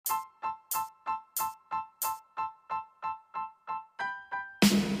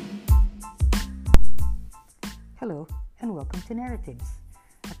Hello, and welcome to Narratives,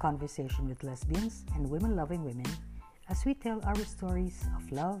 a conversation with lesbians and women-loving women as we tell our stories of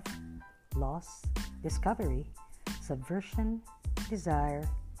love, loss, discovery, subversion, desire,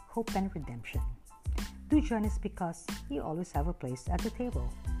 hope, and redemption. Do join us because you always have a place at the table.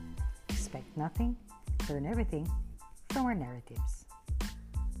 Expect nothing, learn everything from our narratives.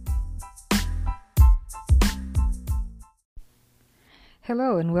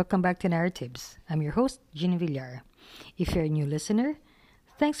 Hello and welcome back to Narratives. I'm your host, Jean Villar. If you're a new listener,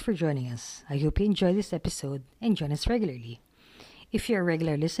 thanks for joining us. I hope you enjoy this episode and join us regularly. If you're a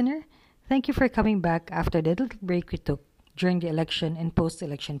regular listener, thank you for coming back after the little break we took during the election and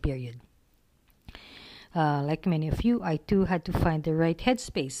post-election period. Like many of you, I too had to find the right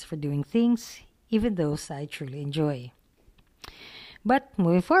headspace for doing things, even those I truly enjoy. But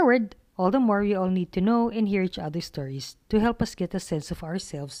moving forward, all the more we all need to know and hear each other's stories to help us get a sense of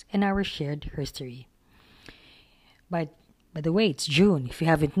ourselves and our shared history. By the way, it's June, if you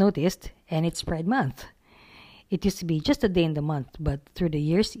haven't noticed, and it's Pride Month. It used to be just a day in the month, but through the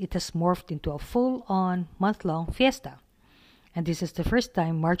years, it has morphed into a full-on, month-long fiesta. And this is the first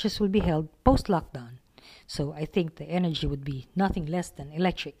time marches will be held post-lockdown, so I think the energy would be nothing less than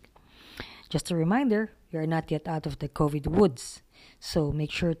electric. Just a reminder, we are not yet out of the COVID woods. So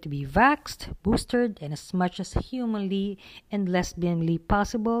make sure to be vaxxed, boosted, and as much as humanly and lesbianly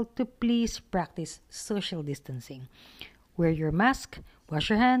possible to please practice social distancing. Wear your mask, wash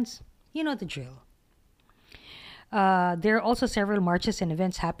your hands, you know the drill. There are also several marches and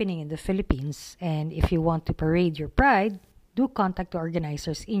events happening in the Philippines, and if you want to parade your pride, do contact the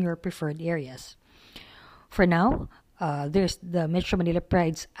organizers in your preferred areas. For now, there's the Metro Manila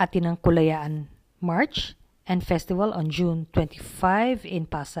Pride's Atinang Kulayaan March and Festival on June 25 in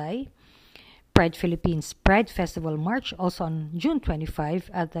Pasay. Pride Philippines Pride Festival March also on June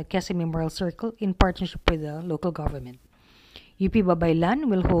 25 at the Quezon Memorial Circle in partnership with the local government. UP Babaylan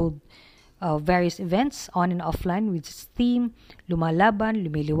will hold various events on and offline with its theme Lumalaban,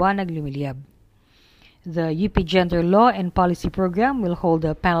 Lumiliwanag, Lumiliyab. The UP Gender Law and Policy Program will hold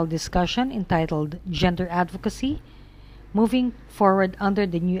a panel discussion entitled Gender Advocacy, Moving Forward Under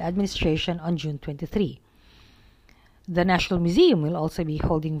the New Administration on June 23. The National Museum will also be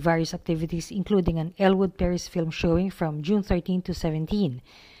holding various activities including an Elwood Paris film showing from June 13 to 17,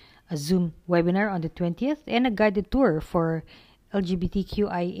 a Zoom webinar on the 20th, and a guided tour for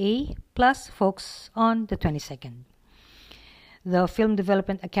LGBTQIA plus folks on the 22nd. The Film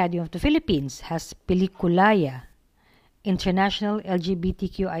Development Academy of the Philippines has Pelikulaya, International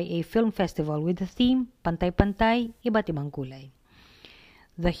LGBTQIA Film Festival with the theme Pantay-Pantay, Iba't Ibang Kulay.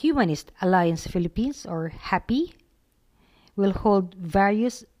 The Humanist Alliance Philippines, or HAPPY, will hold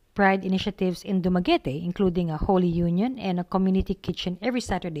various Pride initiatives in Dumaguete, including a Holy Union and a community kitchen every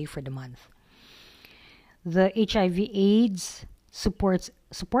Saturday for the month. The HIV/AIDS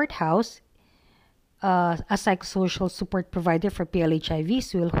Support House, a psychosocial support provider for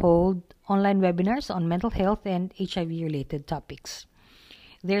PLHIVs, will hold online webinars on mental health and HIV-related topics.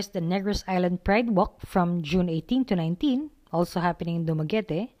 There's the Negros Island Pride Walk from June 18 to 19, also happening in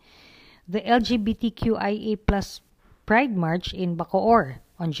Dumaguete. The LGBTQIA plus Pride March in Bacoor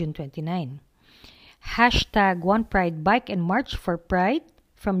on June 29. Hashtag One Pride Bike and March for Pride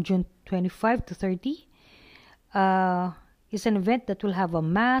from June 25 to 30 is an event that will have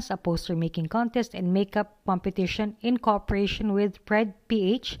a poster making contest and makeup competition in cooperation with Pride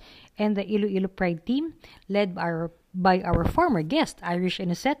PH and the Iloilo Pride team led by our former guest Irish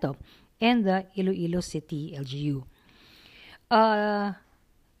Inoceto and the Iloilo City LGU.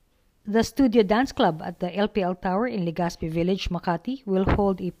 The Studio Dance Club at the LPL Tower in Legazpi Village, Makati will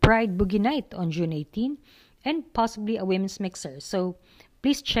hold a Pride Boogie Night on June 18 and possibly a women's mixer, so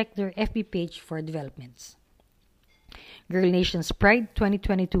please check their FB page for developments. Girl Nation's Pride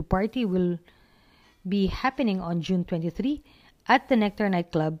 2022 party will be happening on June 23 at the Nectar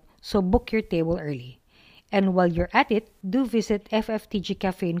Nightclub, so book your table early. And while you're at it, do visit FFTG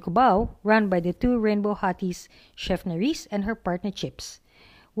Cafe in Cubao, run by the two Rainbow Hotties, Chef Nerys and her partner Chips,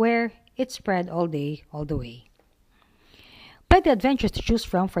 where it's Pride all day, all the way. Plenty of adventures to choose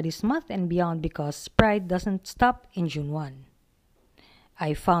from for this month and beyond because Pride doesn't stop in June 1.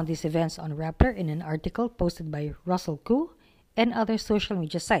 I found these events on Rappler in an article posted by Russell Koo and other social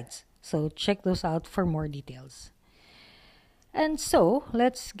media sites, so check those out for more details. And so,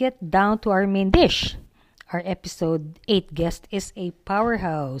 let's get down to our main dish. Our episode 8 guest is a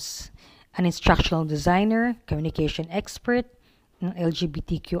powerhouse, an instructional designer, communication expert, an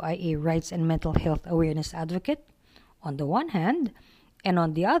LGBTQIA rights and mental health awareness advocate, on the one hand, and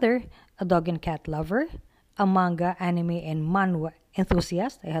on the other, a dog and cat lover, a manga, anime, and manhwa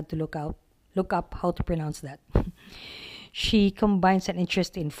enthusiast. I had to look look up how to pronounce that. She combines an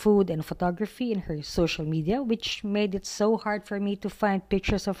interest in food and photography in her social media, which made it so hard for me to find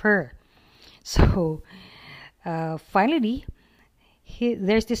pictures of her. So, finally,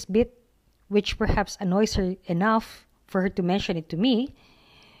 there's this bit which perhaps annoys her enough for her to mention it to me.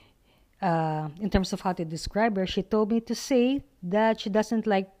 In terms of how to describe her, she told me to say that she doesn't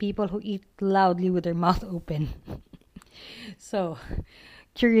like people who eat loudly with their mouth open. So,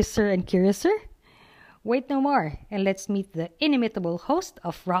 curiouser and curiouser? Wait no more, and let's meet the inimitable host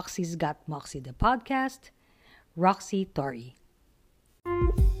of Roxie's Got Moxie, the podcast, Roxie Torii.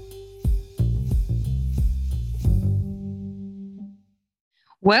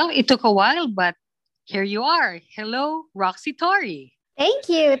 Well, it took a while, but here you are. Hello, Roxie Torii. Thank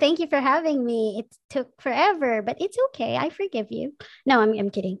you. Thank you for having me. It took forever, but it's okay. I forgive you. No, I'm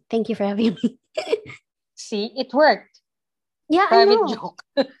kidding. Thank you for having me. See, it worked. Yeah, I Private know. joke.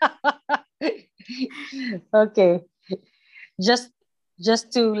 Okay. Just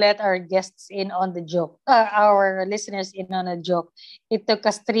just to let our guests in on the joke, our listeners in on a joke. It took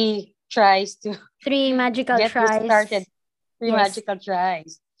us 3 tries to 3 magical get this started. tries. Three Yes. magical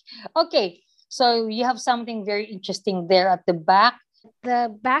tries. Okay. So you have something very interesting there at the back. The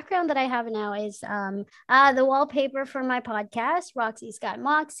background that I have now is the wallpaper for my podcast, Roxie's Got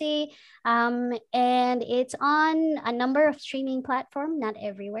Moxie. And it's on a number of streaming platforms, not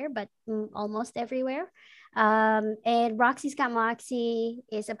everywhere, but almost everywhere. And Roxy's Got Moxie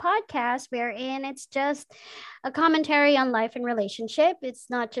is a podcast wherein it's just a commentary on life and relationship. It's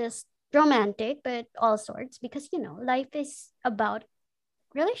not just romantic, but all sorts, because life is about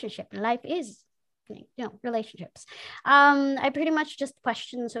relationship. Life is relationships. I pretty much just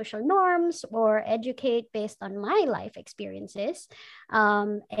question social norms or educate based on my life experiences,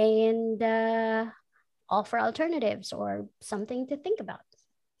 and offer alternatives or something to think about.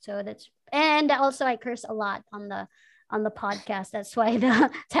 So that's, and also I curse a lot on the podcast. That's why the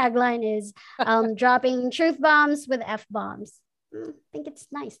tagline is dropping truth bombs with F bombs. I think it's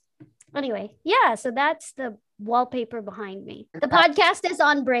nice. Anyway, yeah, so that's the wallpaper behind me. The podcast is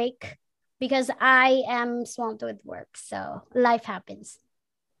on break because I am swamped with work. So life happens.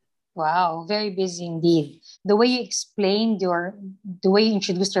 Wow, very busy indeed. The way you explained the way you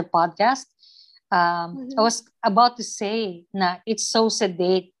introduced your podcast, I was about to say, na it's so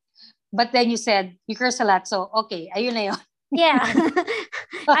sedate. But then you said you curse a lot. So, okay, ayun na yun. Yeah.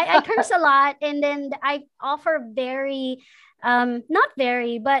 I curse a lot, and then I offer very not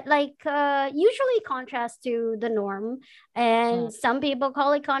very, but like usually contrast to the norm. And some people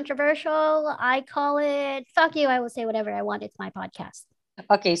call it controversial. I call it fuck you, I will say whatever I want. It's my podcast.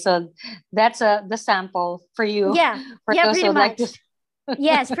 Okay, so that's the sample for you. Yeah. For Yeah, those pretty who would like much. to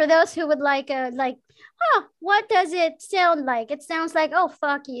Yes, for those who would like, what does it sound like? It sounds like, oh,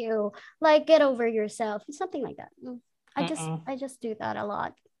 fuck you. Like, get over yourself. Something like that. I just do that a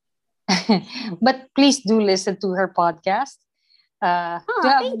lot. But please do listen to her podcast. To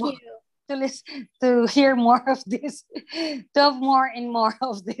have Thank you. to listen, to hear more of this, to have more and more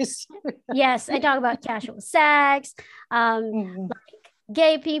of this. Yes, I talk about casual sex, like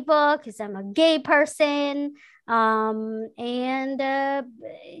gay people, because I'm a gay person, and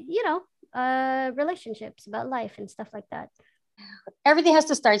relationships, about life and stuff like that. Everything has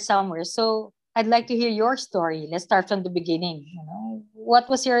to start somewhere. So I'd like to hear your story. Let's start from the beginning. What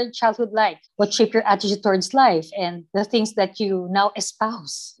was your childhood like? What shaped your attitude towards life and the things that you now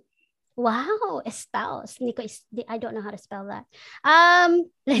espouse? Wow, espouse. Nico, I don't know how to spell that.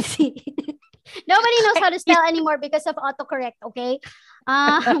 Let's see. Nobody knows how to spell anymore because of autocorrect. Okay.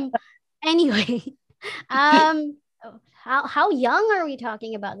 Anyway, how young are we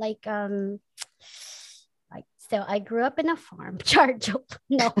talking about? Like so I grew up in a farm. Charge.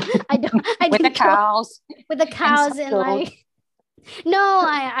 No, I don't. I with the didn't cows. With the cows and and like. No,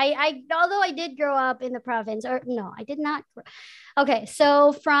 I although I did grow up in the province, or no, I did not. Okay,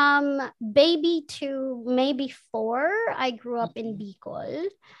 so from baby to maybe 4, I grew up in Bicol.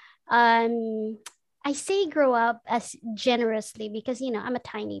 I say grow up as generously because I'm a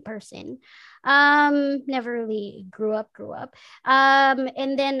tiny person. Never really grew up.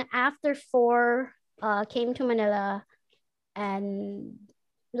 And then after 4, came to Manila and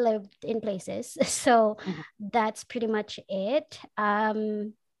lived in places. So that's pretty much it.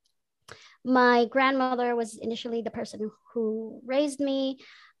 My grandmother was initially the person who raised me.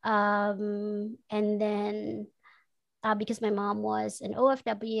 And then because my mom was an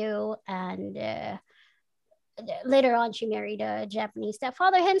OFW, and later on she married a Japanese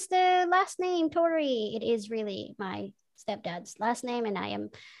stepfather, hence the last name Torii. It is really my stepdad's last name, and I am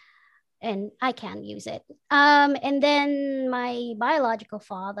and I can use it. And then my biological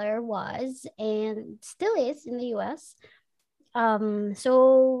father was and still is in the US.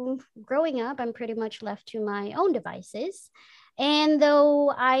 So growing up, I'm pretty much left to my own devices. And though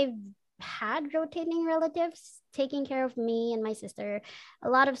I've had rotating relatives taking care of me and my sister, a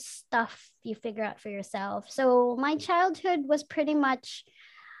lot of stuff you figure out for yourself. So my childhood was pretty much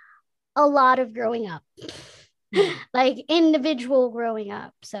a lot of growing up, like individual growing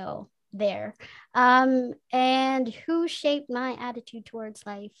up. So there. And who shaped my attitude towards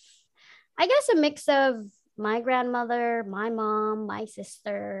life? I guess a mix of my grandmother, my mom, my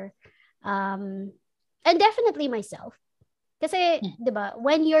sister, um, and definitely myself. Kasi, Mm. 'di ba,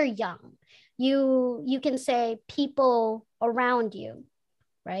 when you're young, you can say people around you,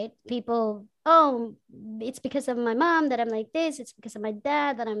 right? People, oh, it's because of my mom that I'm like this, it's because of my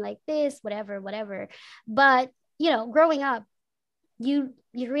dad that I'm like this, whatever, whatever. But, growing up, you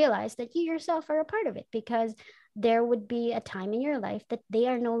realize that you yourself are a part of it because there would be a time in your life that they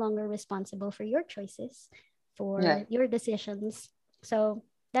are no longer responsible for your choices, for Right. your decisions. So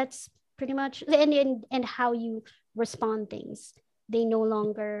that's pretty much and how you respond things. They no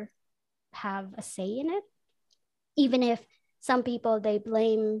longer have a say in it, even if some people they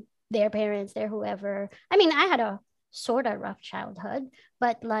blame their parents, their whoever. I mean, I had a sort of rough childhood,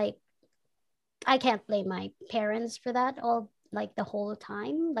 but like I can't blame my parents for that all like the whole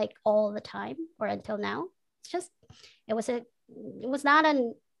time, like all the time or until now. It's just it was a it was not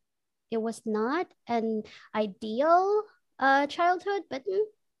an it was not an ideal childhood, but you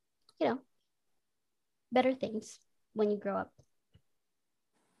know, better things when you grow up.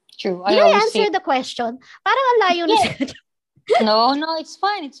 True. I Did I always say, answer the question? Parang ang layo na yeah. sa No, no, it's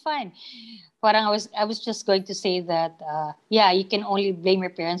fine. It's fine. Parang I was just going to say that, yeah, you can only blame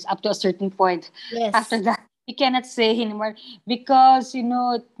your parents up to a certain point. After Yes. that, you cannot say anymore because,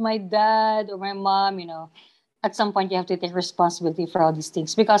 my dad or my mom, at some point you have to take responsibility for all these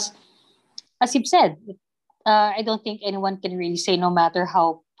things because, as you've said, I don't think anyone can really say no matter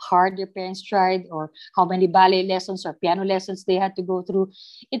how hard their parents tried or how many ballet lessons or piano lessons they had to go through.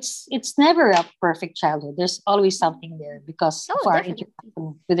 It's never a perfect childhood. There's always something there because of Oh, our definitely.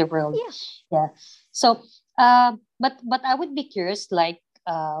 interaction with the world. Yeah. Yeah. So, but I would be curious, like,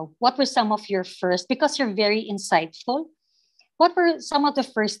 what were some of your first? Because you're very insightful. What were some of the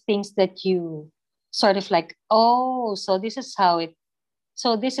first things that you sort of like? Oh, so this is how it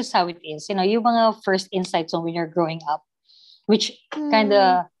is. Yung mga first insights on when you're growing up, which kind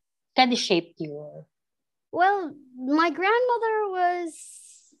Mm, of kind of shaped you. well, my grandmother was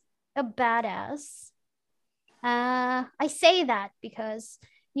a badass. I say that because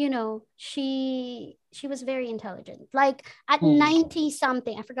she was very intelligent. Like at Mm. 90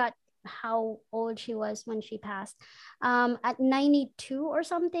 something, I forgot how old she was when she passed. At 92 or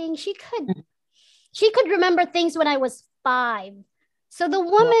something, she could remember things when I was 5. So the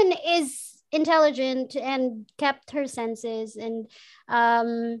Wow. woman is intelligent and kept her senses and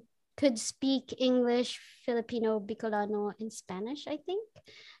could speak English, Filipino, Bicolano, and Spanish, I think. Mm-hmm.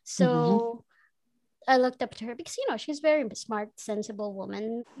 So I looked up to her because she's a very smart, sensible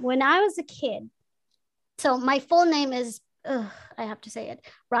woman. When I was a kid, so my full name is I have to say it,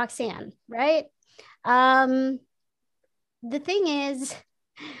 Roxanne, right? Um, the thing is,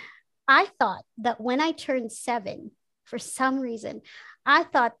 I thought that when I turned 7, for some reason, I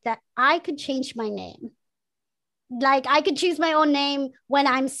thought that I could change my name. Like I could choose my own name when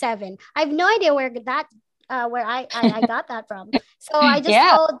I'm 7. I have no idea where I got that from. So I just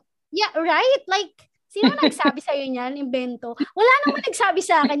Yeah, told, yeah, right? Like, sino nagsabi sa'yo niyan, invento? Wala naman nagsabi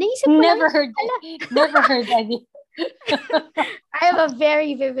sa akin. Naisip ko lang, never heard that. Never heard that. I have a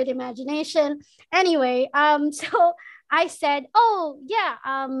very vivid imagination. Anyway, so I said, "Oh yeah,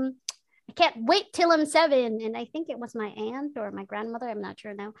 I can't wait till I'm 7." And I think it was my aunt or my grandmother, I'm not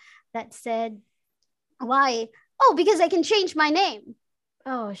sure now, that said, "Why?" "Oh, because I can change my name."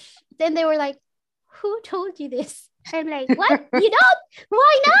 Oh, then they were like, "Who told you this?" I'm like, "What? You don't?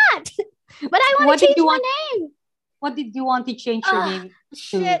 Why not?" But I want what to did change you my want? name. What did you want to change your Ah, name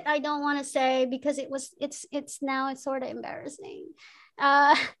shit, to? I don't want to say because it's now it's sort of embarrassing.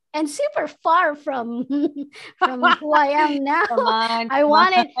 Uh and super far from from who I am now. Come on, I come on.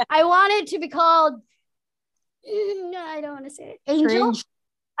 wanted I wanted to be called no, I don't want to say it. Angel, Cringe.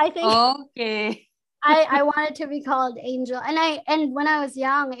 I think. Okay. I wanted to be called Angel. And when I was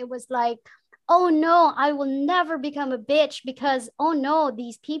young, it was like, oh no, I will never become a bitch because oh no,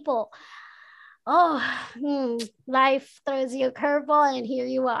 these people, oh, life throws you a curveball, and here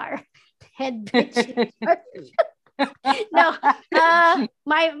you are, head bitch. No,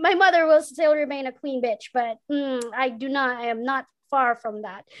 my mother will still remain a queen bitch, but I am not far from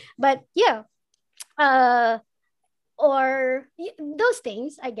that. But yeah, uh, those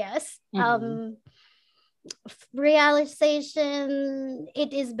things, I guess. Realization,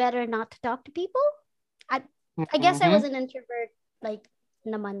 it is better not to talk to people. I I guess I was Mm-hmm. an introvert, like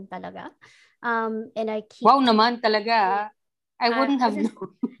naman talaga. And I keep Wow naman talaga. Ah. I I wouldn't was have just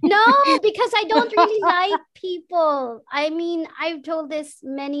known. no, because I don't really like people. I mean, I've told this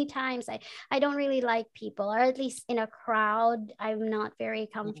many times. I don't really like people, or at least in a crowd, I'm not very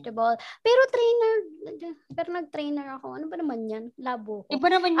comfortable. Pero nag-trainer ako. Ano ba naman yan? Labo ko.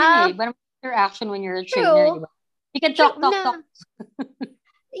 Iba naman yun eh. Um, Iba naman yung interaction when you're a trainer, di true. ba? You can True. talk, talk, talk.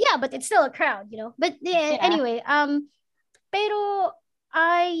 Yeah, but it's still a crowd, But Yeah. anyway, pero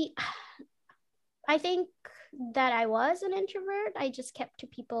I I think that I was an introvert. I just kept to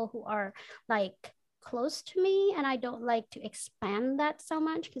people who are like close to me, and I don't like to expand that so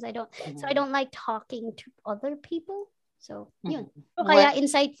much because I don't like talking to other people. So, yun. So, Well, kaya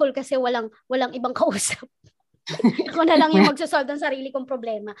insightful kasi walang ibang kausap. Ako na lang yung magsasolve ng sarili kong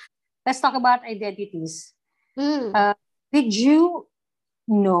problema. let's talk about identities. Mm. Did you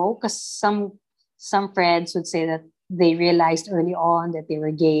know? Because some friends would say that they realized early on that they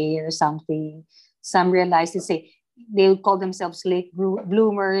were gay or something. Some realized they would call themselves late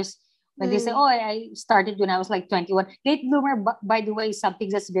bloomers. When they say, "Oh, I started when I was like 21." Late bloomer, by the way, is something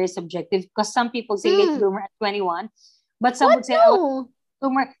that's very subjective because some people say late bloomer at 21, but some What? would say, "Oh,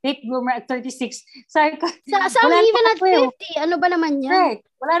 No. late bloomer at 36." Sabi ko, Some wala even namang at 50. Ano ba naman yan? right.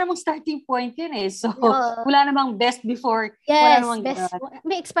 Wala namang starting point yun eh. So, Uh, wala namang best before. Wala yes, namang best.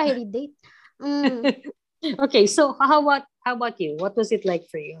 May expiry date. Okay, so how about you? What was it like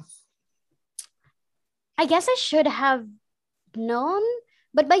for you? I guess I should have known,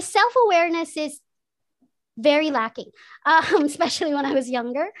 but my self-awareness is very lacking, especially when I was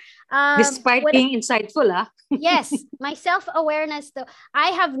younger. Despite When being insightful, ah. yes, my self-awareness though, I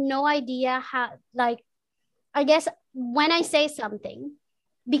have no idea how. Like, I guess when I say something,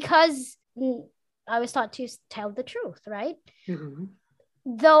 because I was taught to tell the truth, right? Mm-hmm.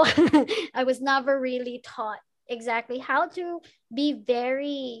 Though I was never really taught exactly how to be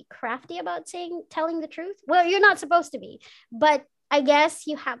very crafty about telling the truth. Well, you're not supposed to be, but I guess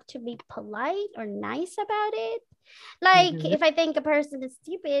you have to be polite or nice about it. Like Mm-hmm. if I think a person is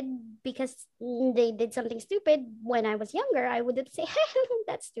stupid because they did something stupid when I was younger, I would say, "Hey,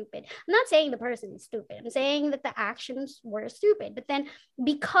 that's stupid." I'm not saying the person is stupid. I'm saying that the actions were stupid. But then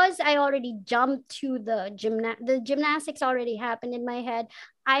because I already jumped to the gymnastics already happened in my head,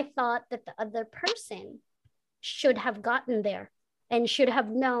 I thought that the other person should have gotten there and should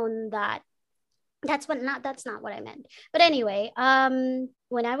have known that that's not what I meant. But anyway,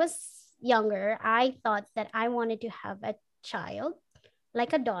 when I was younger, I thought that I wanted to have a child,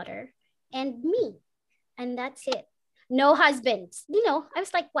 like a daughter, and me, and that's it. No husbands. I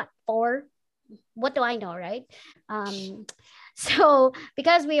was like what, 4? What do I know, right? Um, so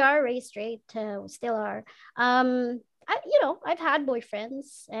because we are raised straight, still are. I've had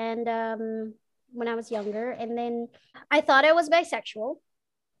boyfriends, and when I was younger, and then I thought I was bisexual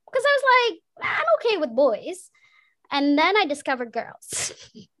because I was like, I'm okay with boys. And then I discovered girls.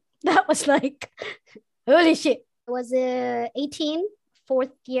 That was like, holy shit. I was 18, fourth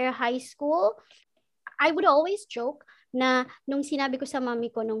year high school. I would always joke na nung sinabi ko sa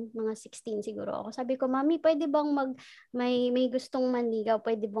mami ko nung mga 16 siguro ako, sabi ko, "Mami, pwede bang may gustong manligaw,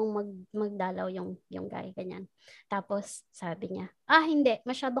 pwede bang magdalaw yung guy," ganyan. Tapos sabi niya, "Hindi,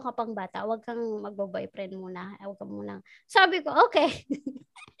 masyado ka pang bata, wag kang magbo-boyfriend muna, wag ka muna." Sabi ko, "Okay."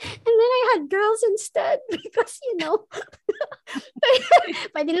 And then I had girls instead because,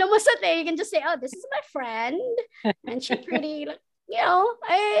 pwede lumusot eh. You can just say, "Oh, this is my friend. And she pretty, like,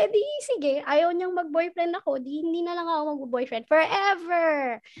 di sige, ayaw niyang mag-boyfriend ako, di hindi na lang ako mag-boyfriend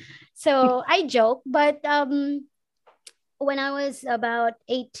forever." So I joke, but when I was about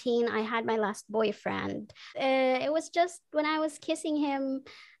 18, I had my last boyfriend. It was just when I was kissing him,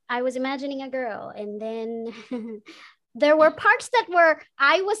 I was imagining a girl, and then there were parts that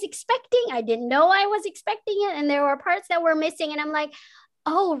I was expecting. I didn't know I was expecting it, and there were parts that were missing, and I'm like,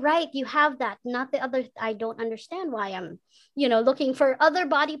 "Oh, right, you have that, not the other." I don't understand why I'm, looking for other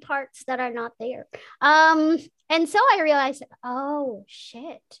body parts that are not there. And so I realized, oh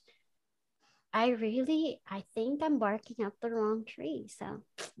shit, I think I'm barking up the wrong tree. So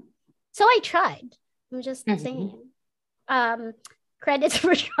I tried. I'm just saying. Credits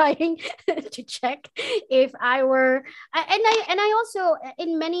for trying to check if I were, and I also,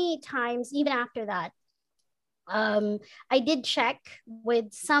 in many times, even after that, I did check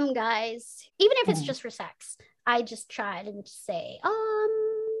with some guys, even if it's just for sex. I just tried and say,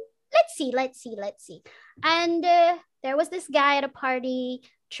 let's see. And there was this guy at a party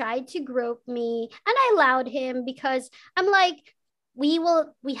tried to grope me, and I allowed him because I'm like, we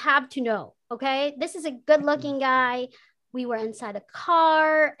have to know, okay? This is a good looking guy. We were inside a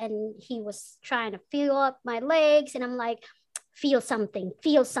car and he was trying to feel up my legs, and I'm like, feel something.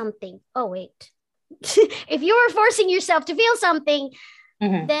 Oh wait. If you were forcing yourself to feel something,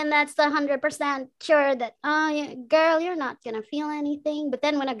 then that's the 100% sure that, oh yeah, girl, you're not gonna feel anything. But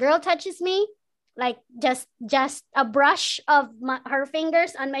then when a girl touches me, like just a brush of her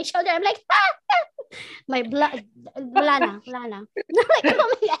fingers on my shoulder, I'm like, my blood, wala na. Like,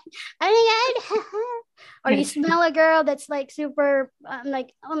 oh my god, oh my god. Or you smell a girl that's like super, I'm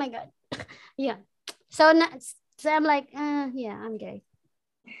like, oh my god. Yeah. So, so I'm like, yeah, I'm gay.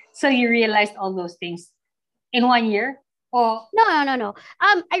 So you realized all those things in 1 year? Oh, No.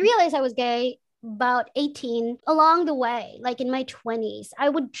 I realized I was gay about 18. Along the way, like in my 20s, I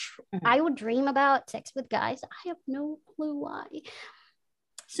would dream about sex with guys. I have no clue why.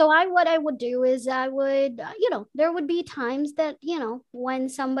 So what I would do is I would, there would be times that, when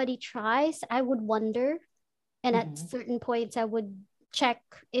somebody tries, I would wonder, and at certain points I would check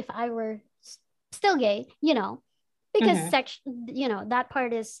if I were still gay, because sex, that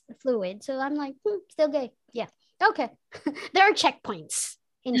part is fluid. So I'm like, still gay. Yeah. Okay. There are checkpoints,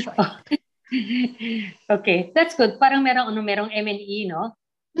 in short. okay, that's good. Parang merong M&E, no?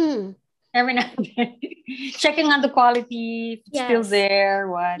 Every now and then. Checking on the quality, if it's still there,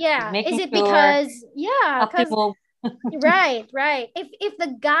 what? Yeah. Making Is it sure because, because optimal. right. If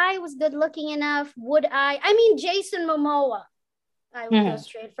the guy was good looking enough, I mean, Jason Momoa, I would go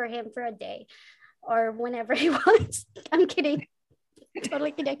straight for him for a day or whenever he wants. I'm kidding.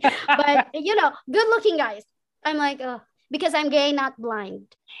 Totally kidding. But, good looking guys. I'm like, oh, because I'm gay, not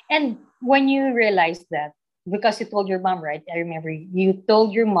blind. And when you realized that, because you told your mom, right? I remember you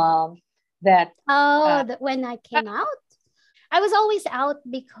told your mom that. When I came out, I was always out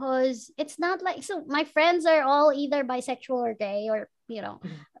because it's not like, so my friends are all either bisexual or gay or,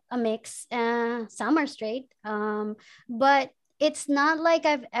 a mix. Some are straight. But it's not like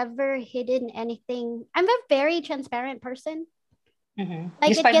I've ever hidden anything. I'm a very transparent person. Like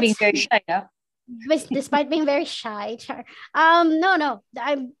despite being very shy, yeah? Despite being very shy. No.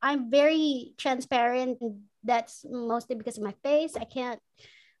 I'm very transparent. That's mostly because of my face. I can't,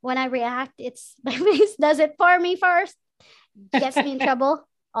 when I react, it's my face does it for me first. Gets me in trouble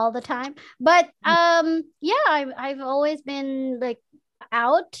all the time. But yeah, I've always been like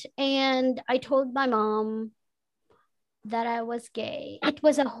out, and I told my mom that I was gay. It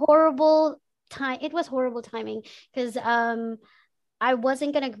was a horrible time. It was horrible timing because I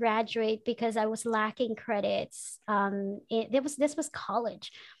wasn't gonna graduate because I was lacking credits. This was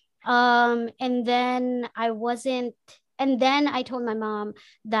college, and then I wasn't. And then I told my mom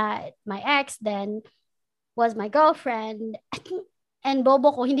that my ex then was my girlfriend. And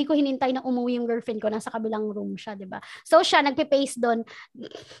bobo ko, hindi ko hinintay na umuwi yung girlfriend ko. Nasa kabilang room siya, di ba? So siya, nagpe-pace doon,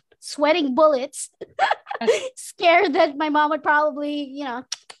 sweating bullets, scared that my mom would probably,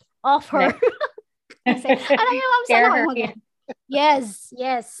 off her. Kasi, alam niyo, mom, sana ako Yes,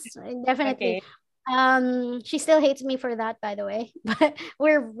 definitely. Okay. She still hates me for that, by the way. But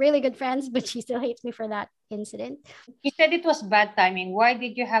we're really good friends, but she still hates me for that incident. You said it was bad timing. Why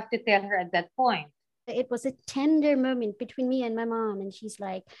did you have to tell her at that point? It was a tender moment between me and my mom, and she's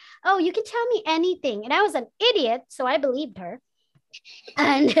like, oh, you can tell me anything. And I was an idiot, so I believed her.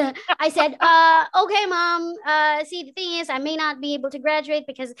 And I said, okay, mom, see, the thing is, I may not be able to graduate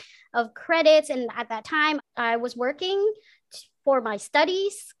because of credits. And at that time, I was working for my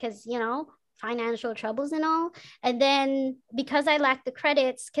studies because, financial troubles and all. And then because I lacked the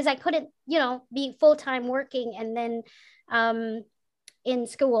credits, because I couldn't, be full-time working and then in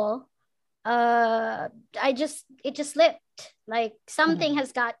school, it just slipped. Like something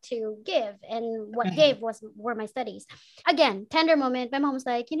has got to give, and what gave were my studies. Again, tender moment. My mom was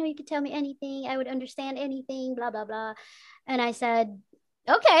like, you could tell me anything, I would understand anything, blah blah blah. And I said,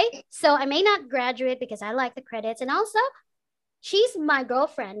 okay, so I may not graduate because I like the credits, and also she's my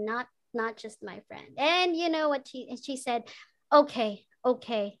girlfriend, not just my friend. And you know what she said, okay,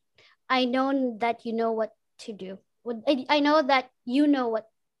 I know that you know what to do. I know that you know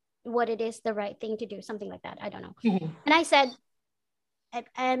what it is the right thing to do, something like that. I don't know. And I said,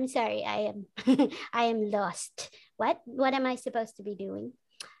 I'm sorry, I am I am lost. What am I supposed to be doing?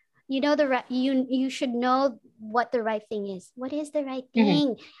 You should know what the right thing is. What is the right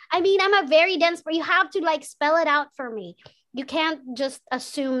thing? I mean, I'm a very dense, but you have to like spell it out for me. You can't just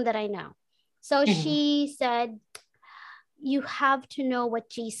assume that I know. So she said, you have to know what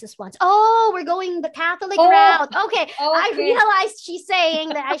Jesus wants. Oh, we're going the Catholic Oh, route. Okay, I okay. realized she's saying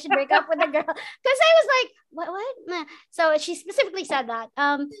that I should break up with the girl because I was like, what? Nah. So she specifically said that.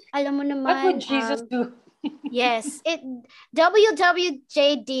 Alam mo What would naman, Jesus do? yes, it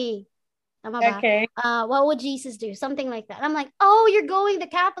WWJD. Tama ba? Okay. What would Jesus do? Something like that. I'm like, oh, you're going the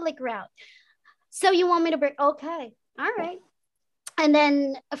Catholic route. So you want me to break? Okay, all right. And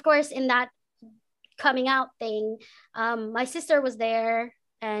then, of course, in that coming out thing, my sister was there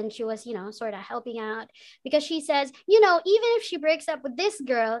and she was, sort of helping out because she says, even if she breaks up with this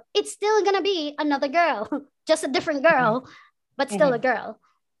girl, it's still gonna be another girl, just a different Mhm. girl, but still a Mhm. girl.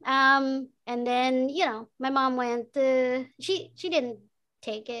 And then, my mom went, she didn't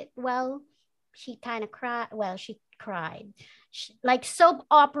take it well. She kind of cried. Well, she cried. Like soap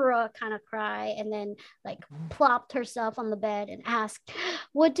opera kind of cry, and then like plopped herself on the bed and asked,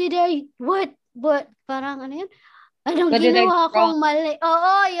 what, parang ano yun? Anong What did I do ginawa wrong? kong mali?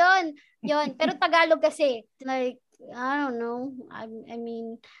 Oo, yun. Pero Tagalog kasi, like, I don't know. I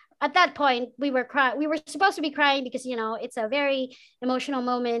mean, at that point, we were crying. We were supposed to be crying because, it's a very emotional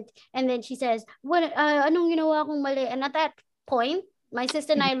moment. And then she says, what, anong ginawa kong mali? And at that point, my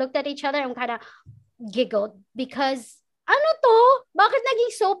sister and Mhm. I looked at each other and kind of giggled because ano to? Bakit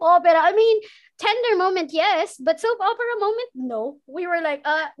naging soap opera? I mean, tender moment, yes, but soap opera moment, no. We were like,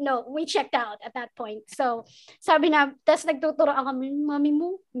 no, we checked out at that point. So, sabi na, tas nagtuturoan kami, mami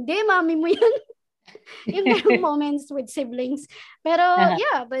mo? Hindi, mami mo yan. Yung ganong moments with siblings. Pero, Uh-huh.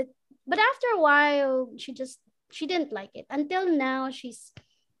 yeah, but after a while, she didn't like it. Until now, she's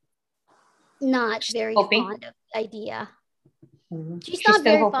not Still very hoping. fond of the idea. Mhm. She's She's not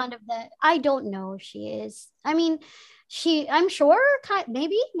still very hoping. fond of that. I don't know if she is. I mean, I'm sure,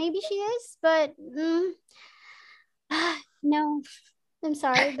 maybe she is, but no. I'm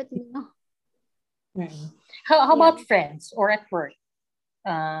sorry, but no. Mhm. How Yeah. about friends or at work?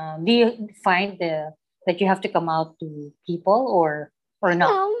 Do you find that you have to come out to people or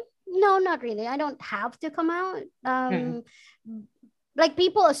not? No, no, not really. I don't have to come out. Mhm. Like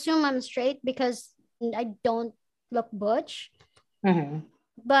people assume I'm straight because I don't look butch, Mhm.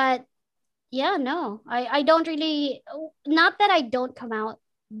 but yeah, no, I don't really. Not that I don't come out,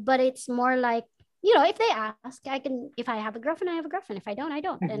 but it's more like, if they ask, I can. If I have a girlfriend, I have a girlfriend. If I don't, I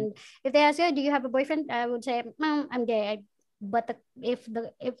don't. Mhm. And if they ask, do you have a boyfriend? I would say, I'm gay. But if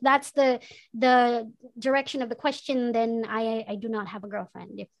that's the direction of the question, then I do not have a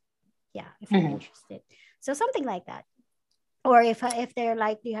girlfriend. If you're Mhm. interested, so something like that. Or if they're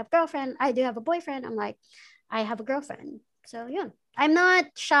like, do you have a girlfriend? I do have a boyfriend. I'm like, I have a girlfriend. So yeah, I'm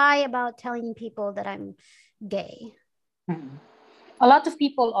not shy about telling people that I'm gay. Mhm. A lot of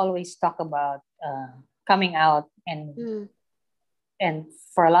people always talk about coming out, Mm, and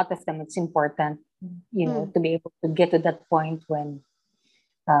for a lot of them it's important, mm. to be able to get to that point when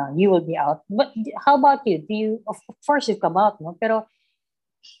you will be out. But how about you? Do you, of course you come out, no? Pero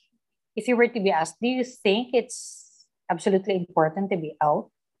if you were to be asked, do you think it's absolutely important to be out?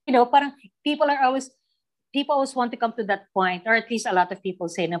 Parang people are always people always want to come to that point, or at least a lot of people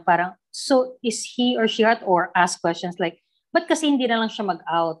say na parang, so is he or she hot, or ask questions like, but kasi hindi na lang siya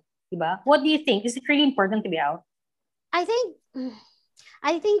mag-out, diba? What do you think? Is it really important to be out? I think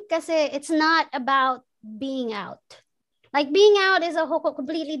I think kasi it's not about being out. Like being out is a whole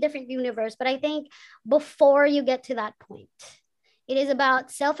completely different universe, but I think before you get to that point, it is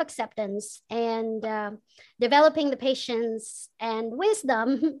about self-acceptance and developing the patience and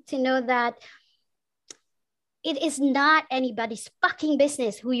wisdom to know that it is not anybody's fucking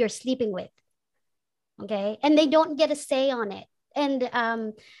business who you're sleeping with. Okay? And they don't get a say on it. And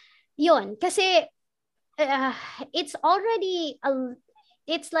yun, kasi uh, it's already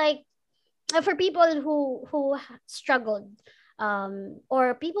it's like for people who struggled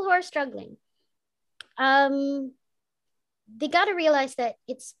or people who are struggling, um they got to realize that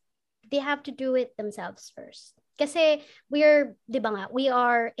they have to do it themselves first. Kasi di ba nga, we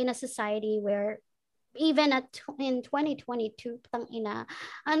are in a society where even in 2022, tang ina,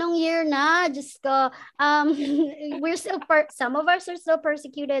 anong year na? Just ko, we're still, some of us are still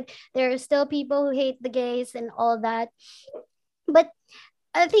persecuted. There are still people who hate the gays and all that. But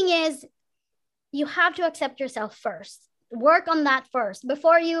the thing is, you have to accept yourself first. Work on that first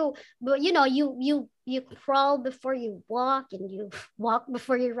before you crawl before you walk, and you walk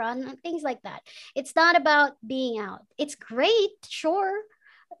before you run, and things like that. It's not about being out. It's great, sure,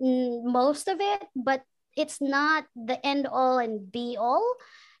 most of it, but it's not the end all and be all.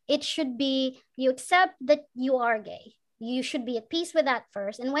 It should be, you accept that you are gay. You should be at peace with that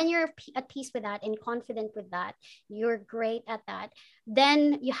first. And when you're at peace with that and confident with that, you're great at that,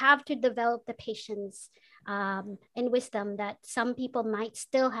 then you have to develop the patience and wisdom that some people might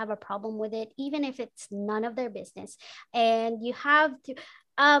still have a problem with it, even if it's none of their business. And you have to,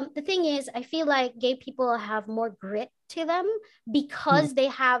 the thing is, I feel like gay people have more grit to them because they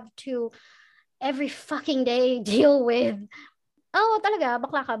have to every fucking day deal with, oh, talaga,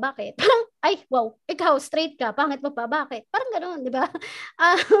 bakla ka, bakit? Parang, ay, wow, ikaw, straight ka, pangit mo pa, bakit? Parang gano'n, di ba?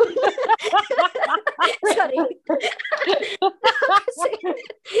 Sorry. Kasi,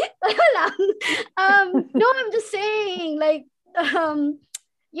 wala lang. No, I'm just saying, like,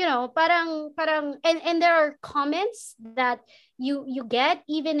 you know, parang, and there are comments that you get,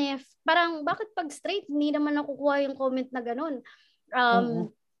 even if, parang, bakit pag straight, hindi naman nakukuha yung comment na gano'n.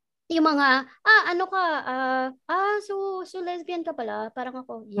 Yung mga, ano ka, so lesbian ka pala, parang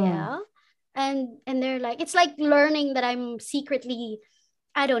ako, yeah. And they're like, it's like learning that I'm secretly,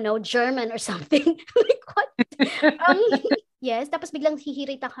 I don't know, German or something. Like, what? Yes, tapos biglang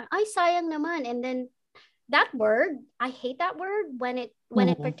hihirita ka, ay, sayang naman. And then, that word, I hate that word when it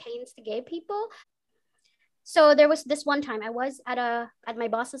pertains to gay people. So there was this one time I was at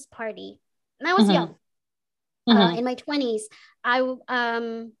my boss's party, and I was young. In my 20s,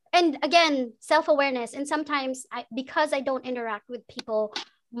 and again, self-awareness, and sometimes because I don't interact with people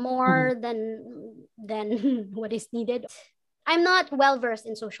more than what is needed, I'm not well versed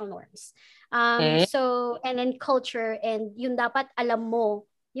in social norms. So, and in culture, and yun dapat alam mo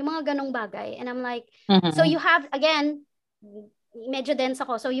yung mga ganong bagay, and I'm like, so you have, again, medyo dense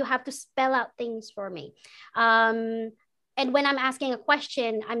ako, so you have to spell out things for me. And when I'm asking a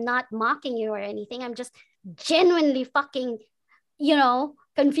question, I'm not mocking you or anything. I'm just genuinely fucking, you know,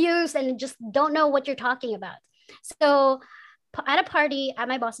 confused and just don't know what you're talking about. So at a party at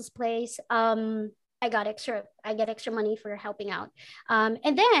my boss's place, I get extra money for helping out. And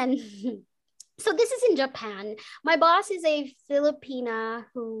then so this is in Japan. My boss is a Filipina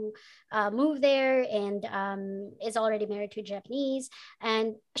who moved there and is already married to Japanese.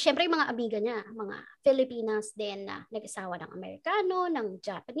 And syempre mga amiga niya, mga Filipinas din na nag-asawa ng Amerikano, ng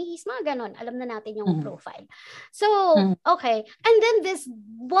Japanese, mga ganon. Alam na natin yung profile. So, okay. And then this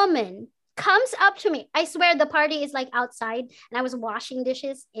woman comes up to me. I swear the party is like outside and I was washing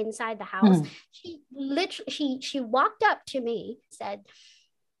dishes inside the house. She walked up to me, said,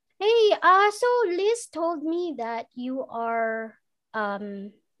 hey, so Liz told me that you are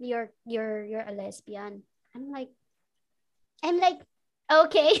you're a lesbian. I'm like,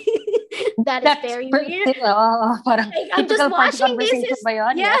 okay. That's very weird. Parang like, I'm just washing dishes.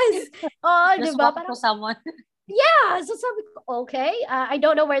 Yes. Oh, just diba? Parang, to someone. Yeah. So sabi ko, okay. I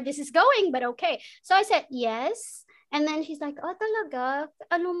don't know where this is going, but okay. So I said, yes. And then she's like, oh, talaga?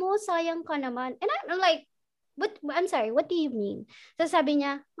 Ano mo, sayang ka naman. And I'm like, but I'm sorry, what do you mean? So sabi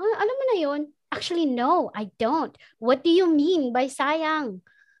niya, oh, alam mo na yun? Actually, no, I don't. What do you mean by sayang?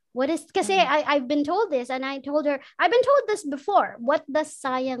 What is, kasi I've been told this, and I told her, I've been told this before. What does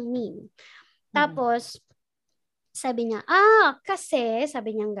sayang mean? Tapos, sabi niya, kasi,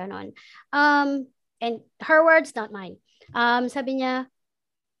 sabi niya ganon. And her words, not mine. Sabi niya,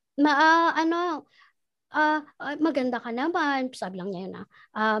 maganda ka naman, sabi lang niya yun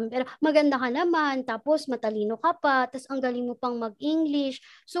pero maganda ka naman, tapos matalino ka pa, tapos ang galing mo pang mag-English.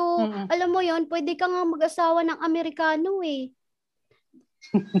 So, alam mo yon, pwede ka nga mag-asawa ng Amerikano eh.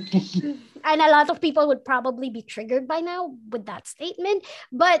 And a lot of people would probably be triggered by now with that statement.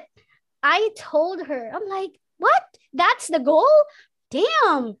 But I told her, I'm like, what? That's the goal?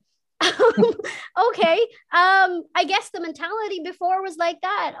 Damn. Okay. I guess the mentality before was like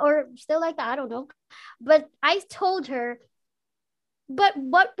that, or still like that. I don't know. But I told her, but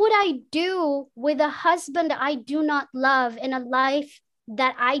what would I do with a husband I do not love in a life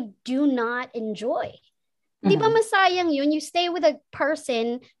that I do not enjoy? Di ba masayang yun? You stay with a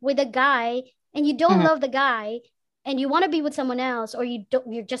person, with a guy, and you don't love the guy, and you want to be with someone else, or you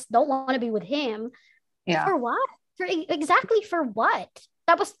just don't want to be with him. Yeah. For what? Exactly for what?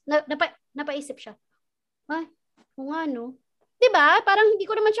 Tapos, napaisip siya. Ay, kung ano. Diba? Parang hindi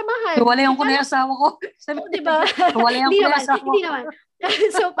ko naman siya mahal. Hiwalayan ko na yung asawa ko. Diba? Hiwalayan ko na yung asawa ko. Hindi naman.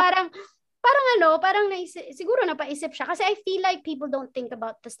 So, parang siguro napaisip siya. Kasi I feel like people don't think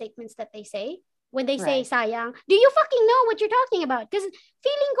about the statements that they say. When they say sayang, do you fucking know what you're talking about? Because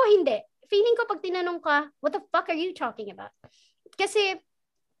feeling ko hindi. Feeling ko pag tinanong ka, what the fuck are you talking about? Kasi,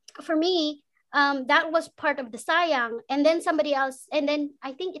 for me, that was part of the sayang, and then somebody else, and then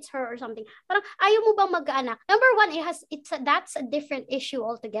I think it's her or something. Parang ayaw mo bang mag-anak? Number one, that's a different issue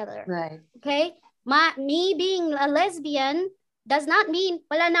altogether. Right. Okay? Me being a lesbian does not mean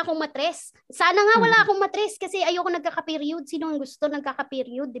wala na akong matres. Sana nga wala akong matres kasi ayoko nagkaka-period. Sino ang gusto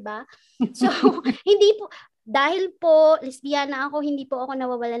nagkaka-period, di ba? So, hindi po, dahil po lesbiana ako, hindi po ako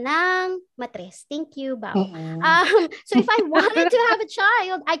nawawala ng matres. Thank you, Bao. Mm-mm. So if I wanted to have a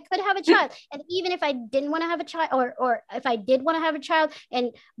child, I could have a child. And even if I didn't want to have a child, or if I did want to have a child, and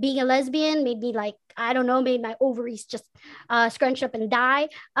being a lesbian made me like, I don't know, made my ovaries just scrunch up and die.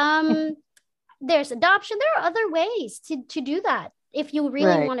 There's adoption. There are other ways to do that if you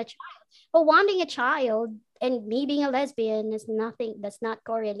really Right. want a child. But wanting a child and me being a lesbian is nothing, does not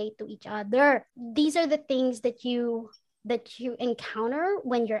correlate to each other. These are the things that you encounter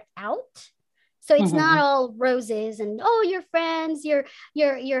when you're out. So it's not Mm-hmm. all roses and oh, you're friends,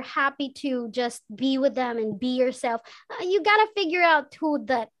 you're happy to just be with them and be yourself. You gotta figure out who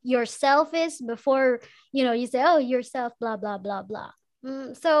that yourself is before you say, oh, yourself, blah blah blah blah.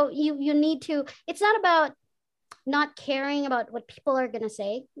 So you need to. It's not about not caring about what people are gonna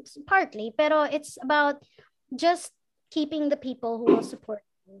say. It's partly, pero it's about just keeping the people who will support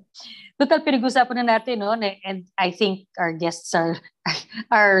you. Total, pinag-usapan na natin, no? And I think our guests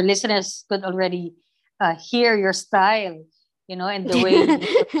our listeners could already hear your style, and the way you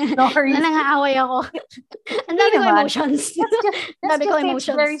tell stories. Nangangaaway ako. Ang Hindi dami ko naman. emotions. Let's Dami ko just say it's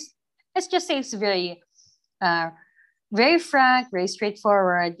very, emotions. let's just say it's very frank, very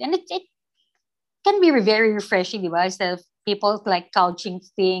straightforward, and it can be very refreshing, di ba? Instead of people like couching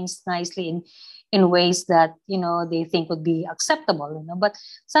things nicely in ways that they think would be acceptable, but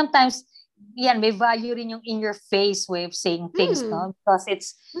sometimes yan may value rin yung in your face way of saying things, no, because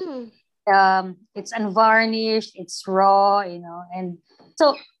it's unvarnished, it's raw, and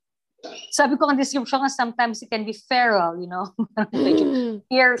so sabi ko ang description nga, sometimes it can be feral,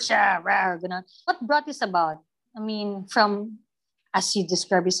 here siya, rar, ganun. What brought this about? I mean, from as you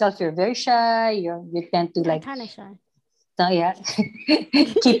describe yourself, you're very shy, you tend to like kind of shy. Yeah,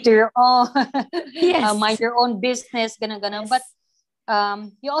 keep to your own, Yes. mind your own business, ganun. Yes. But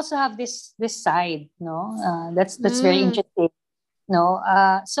you also have this side, no? That's very interesting, no?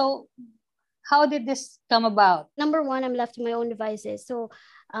 So how did this come about? Number one, I'm left to my own devices. So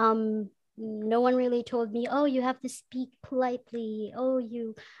no one really told me, oh, you have to speak politely. Oh,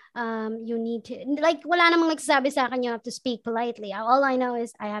 you need to, like, wala namang nagsasabi sa akin you have to speak politely. All I know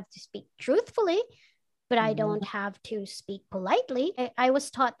is I have to speak truthfully, but I don't have to speak politely. I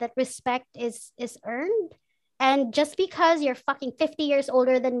was taught that respect is earned. And just because you're fucking 50 years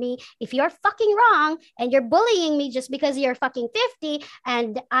older than me, if you're fucking wrong and you're bullying me just because you're fucking 50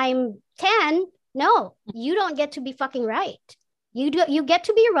 and I'm 10, no, you don't get to be fucking right. You get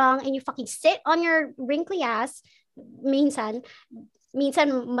to be wrong and you fucking sit on your wrinkly ass. Minsan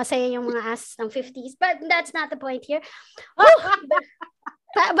masaya yung mga ass ng 50s, but that's not the point here.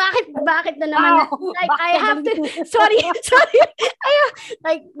 Bakit na naman? Wow, like I have to. Sorry.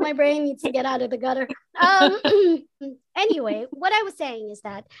 Like my brain needs to get out of the gutter. Anyway, what I was saying is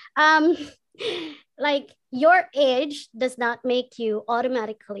that like your age does not make you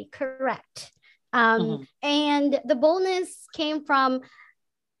automatically correct. And the boldness came from,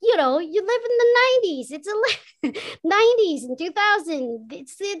 you live in the 90s. It's 90s and 2000.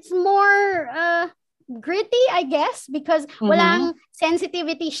 It's more gritty, I guess, because walang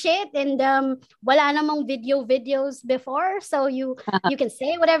sensitivity shit and wala namang videos before, so you can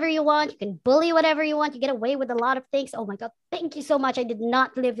say whatever you want, you can bully whatever you want, you get away with a lot of things. Oh my god, thank you so much. I did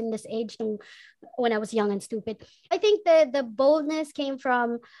not live in this age when I was young and stupid. I think the boldness came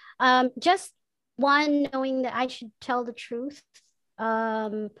from just one, knowing that I should tell the truth.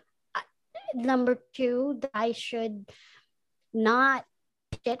 Number two, that I should not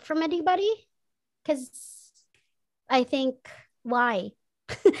shit from anybody. Because I think, why?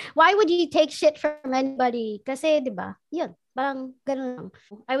 Why would you take shit from anybody? Kasi, di ba? Yun, parang ganun lang.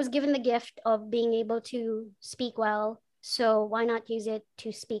 I was given the gift of being able to speak well, so why not use it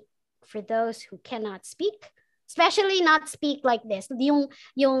to speak for those who cannot speak? Especially not speak like this. Yung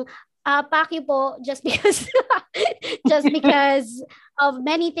paki po, just because of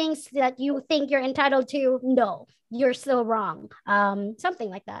many things that you think you're entitled to. No, you're so wrong.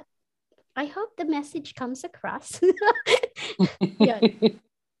 Something like that. I hope the message comes across.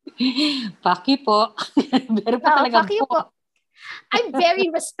 Paki po. Pero pa talaga paki po. I'm very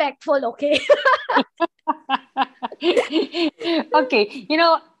respectful, okay? Okay.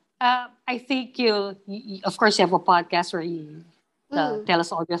 I think you, of course, you have a podcast where you tell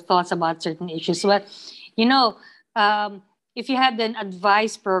us all your thoughts about certain issues. But, if you had an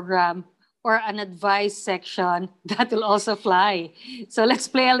advice program or an advice section, that will also fly. So let's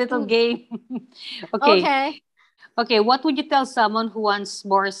play a little game. Okay. What would you tell someone who wants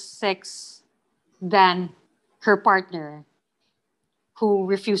more sex than her partner, who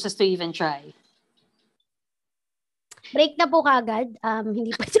refuses to even try? Break na po kagad.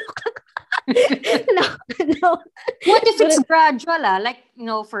 Hindi pa joke. No, no. What if it's But gradual, like,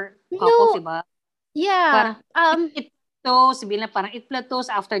 for couples, no, diba? yeah. Parang it plateaus, sabihin lang parang it plateaus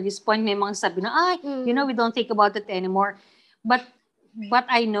after this point, may mga sabi na, we don't think about it anymore. But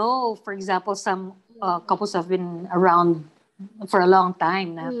I know, for example, some couples have been around for a long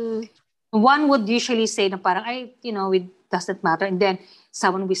time na mm. one would usually say na parang, it doesn't matter. And then,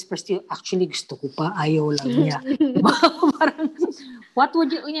 someone whispers to you, actually, gusto ko pa, ayaw lang niya. Diba? Parang, what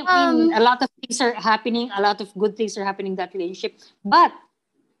would you, I mean, a lot of things are happening, a lot of good things are happening in that relationship. But,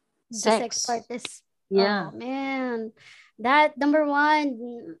 The sex sex. part is, Yeah. oh man, that number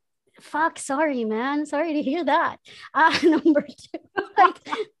one. Fuck, sorry, man. Sorry to hear that. Number two, like,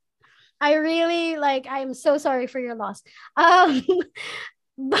 I really like. I'm so sorry for your loss.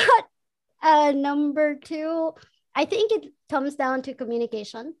 But number two, I think it comes down to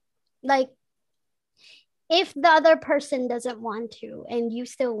communication. Like, if the other person doesn't want to and you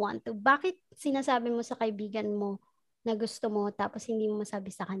still want to, bakit sinasabi mo sa kaibigan mo na gusto mo tapos hindi mo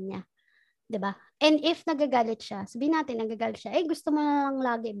masabi sa kanya? 'Di ba? And if nagagalit siya, sabihin natin nagagalit siya, gusto mo na lang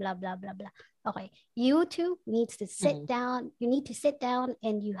lagi, blah, blah, blah, blah. Okay, you two needs to sit down. You need to sit down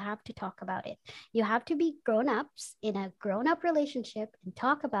and you have to talk about it. You have to be grown-ups in a grown-up relationship and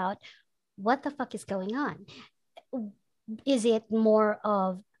talk about what the fuck is going on. Is it more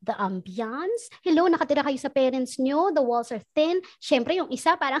of the ambiance? Hello, nakatira kayo sa parents nyo. The walls are thin. Syempre, yung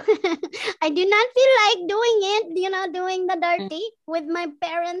isa parang, I do not feel like doing it, doing the dirty with my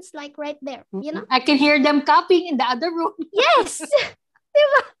parents, like right there, I can hear them copying in the other room. Yes!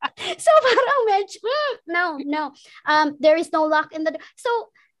 Diba? So parang no. There is no lock in the door.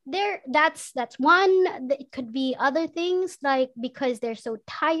 So that's one. It could be other things, like because they're so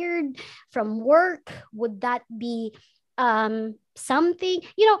tired from work. Would that be something?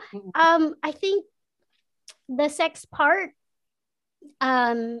 I think the sex part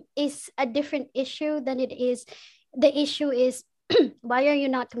is a different issue than it is. The issue is, why are you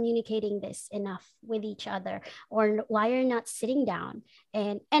not communicating this enough with each other, or why are you not sitting down?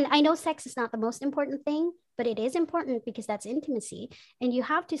 And I know sex is not the most important thing, but it is important because that's intimacy, and you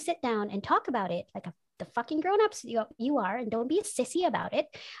have to sit down and talk about it like the fucking grown-ups you are, and don't be a sissy about it,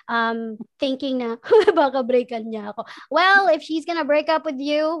 thinking na baka breakan niya ako. Well, if she's gonna break up with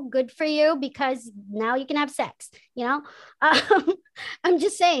you, good for you, because now you can have sex, I'm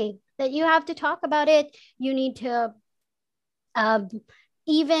just saying that you have to talk about it. You need to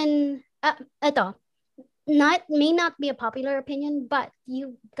even ito, may not be a popular opinion, but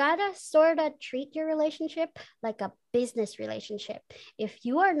you gotta sort of treat your relationship like a business relationship. If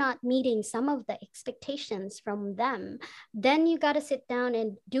you are not meeting some of the expectations from them, then you gotta sit down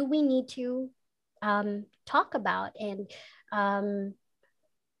and do we need to talk about and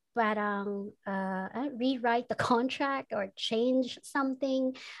parang rewrite the contract or change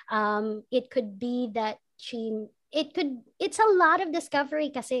something. It could be that it's a lot of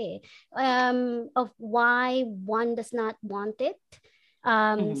discovery kasi of why one does not want it.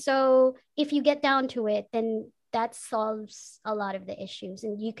 So if you get down to it, then that solves a lot of the issues,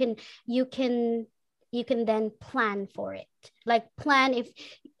 and you can then plan for it. Like plan if,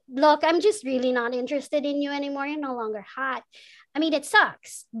 look, I'm just really not interested in you anymore. You're no longer hot. I mean, it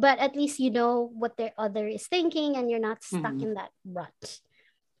sucks, but at least you know what the other is thinking and you're not stuck in that rut.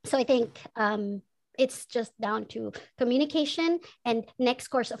 So I think it's just down to communication and next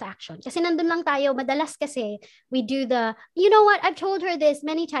course of action. Kasi nandun lang tayo, madalas kasi we do you know what, I've told her this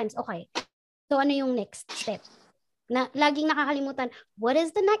many times. Okay, so ano yung next step? Na laging nakakalimutan, what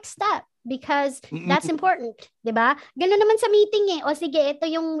is the next step? Because that's important, di ba? Ganun naman sa meeting eh. O sige, ito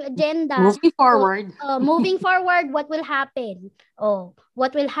yung agenda. Moving forward. Moving forward, what will happen?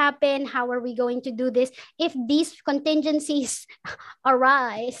 What will happen? How are we going to do this? If these contingencies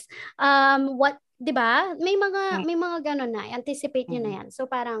arise, what, di ba? May mga ganun na. Anticipate nyo na yan. So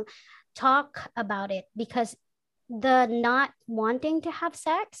parang talk about it, because the not wanting to have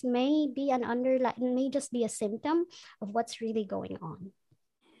sex may just be a symptom of what's really going on.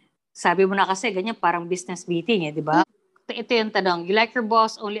 Sabi mo na kasi, ganyan, parang business meeting di ba? Ito yung tanong, you like your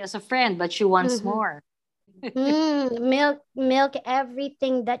boss only as a friend, but she wants more. Milk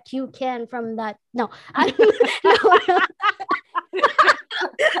everything that you can from that. No.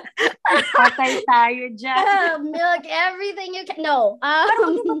 Patay tayo dyan. Milk everything you can. No. Pero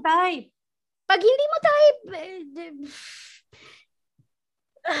hindi mo type. Pag hindi mo type,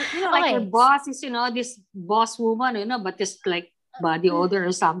 like your boss is, this boss woman, but just like body odor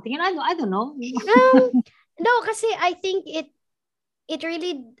or something. And I don't know. No, kasi I think it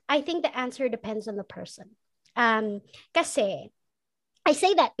really, I think the answer depends on the person. Kasi I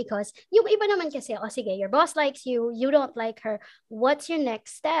say that because yung iba naman kasi, sige, your boss likes you, you don't like her. What's your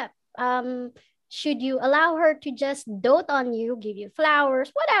next step? should you allow her to just dote on you, give you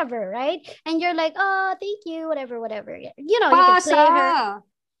flowers, whatever, right? And you're like, oh, thank you, whatever. You know, you can play her. Pasa.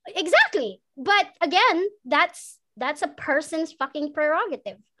 Exactly. But again, that's a person's fucking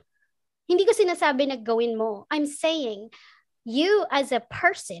prerogative. Hindi ko sinasabi na gawin mo. I'm saying, you as a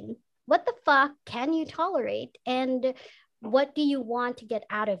person, what the fuck can you tolerate? And what do you want to get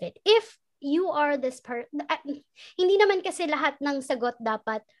out of it? If you are this person, hindi naman kasi lahat ng sagot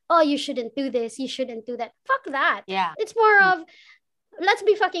dapat, oh, you shouldn't do this, you shouldn't do that. Fuck that. Yeah. It's more of, let's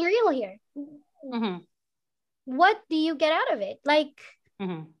be fucking real here. Mm-hmm. What do you get out of it? Like,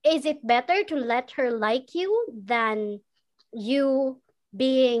 is it better to let her like you than you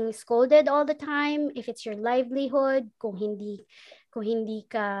being scolded all the time if it's your livelihood, kung hindi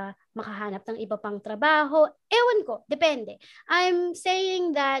ka makahanap ng iba pang trabaho? Ewan ko, depende. I'm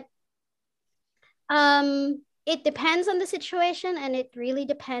saying that it depends on the situation, and it really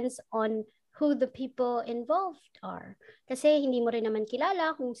depends on who the people involved are. Kasi hindi mo rin naman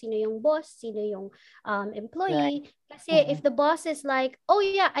kilala kung sino yung boss, sino yung employee. Right. Kasi if the boss is like, oh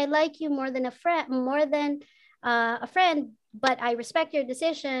yeah, I like you more than a friend, but I respect your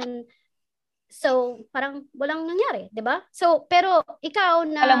decision. So, parang walang nangyari, 'di ba? So, pero ikaw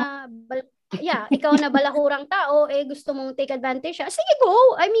na ikaw na balahurang tao, gusto mong take advantage siya. Sige,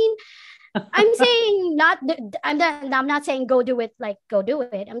 go. I mean, I'm saying I'm not saying go do it, like go do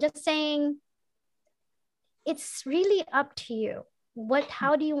it. I'm just saying it's really up to you.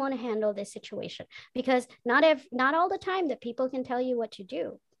 How do you want to handle this situation? Because not all the time that people can tell you what to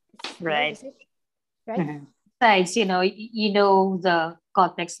do. Right. Right? Besides, you know the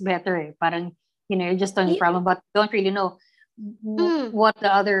context better. Parang, you're just on the problem, but don't really know what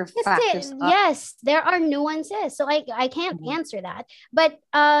the other factors are. Yes, there are nuances. So I can't answer that. But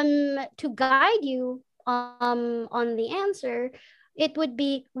to guide you on the answer, it would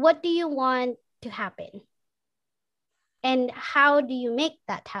be, what do you want to happen? And how do you make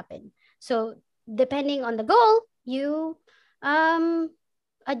that happen? So depending on the goal, you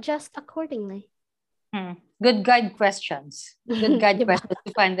adjust accordingly. Good guide questions. Good guide questions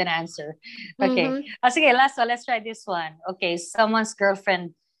to find an answer. Okay. Sige, last one. Let's try this one. Okay. Someone's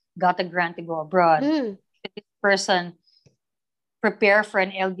girlfriend got a grant to go abroad. Should this person prepare for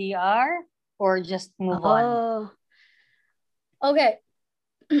an LDR or just move on? Okay.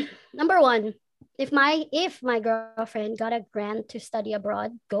 Number one, if my girlfriend got a grant to study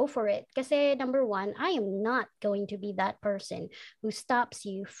abroad, go for it. Kasi number one, I am not going to be that person who stops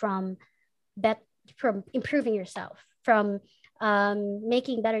you from improving yourself, from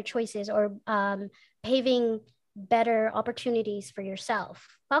making better choices, or paving better opportunities for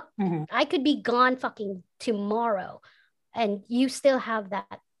yourself. I could be gone fucking tomorrow and you still have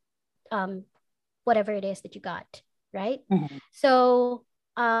that whatever it is that you got, right? So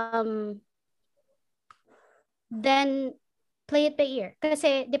then play it by ear.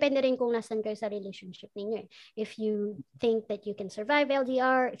 Kasi depende rin kung nasan kayo sa relationship ninyo. If you think that you can survive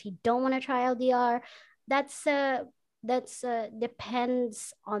LDR, if you don't want to try LDR, that's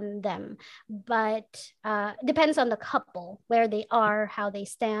depends on them. But depends on the couple, where they are, how they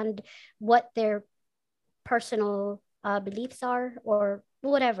stand, what their personal beliefs are, or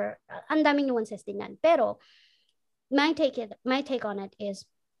whatever. Ang daming nuances din yan. Pero my take on it is,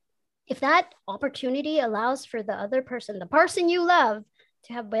 if that opportunity allows for the other person, the person you love,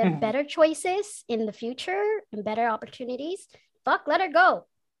 to have better choices in the future and better opportunities, fuck, let her go.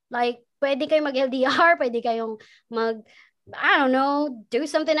 Like, pwede kayo mag-LDR, pwede kayong I don't know, do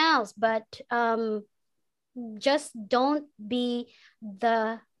something else. But just don't be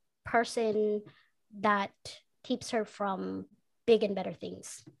the person that keeps her from big and better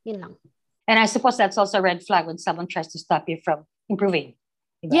things. Yun lang. And I suppose that's also a red flag when someone tries to stop you from improving.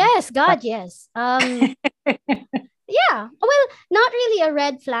 Yes, God, yes. Yeah. Well, not really a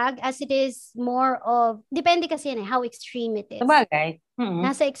red flag, as it is more of, depende kasi yan how extreme it is. Sabagay.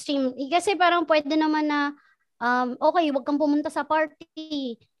 Nasa extreme. Kasi parang pwede naman na, okay, wag kang pumunta sa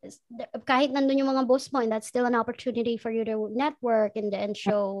party. Kahit nandun yung mga boss mo, and that's still an opportunity for you to network and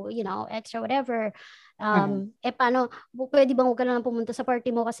show, extra whatever. Paano, pwede bang huwag ka na pumunta sa party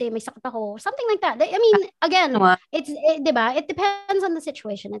mo kasi may sakit ako? Something like that. I mean, again, diba? It depends on the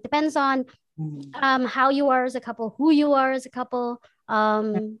situation. It depends on how you are as a couple, who you are as a couple.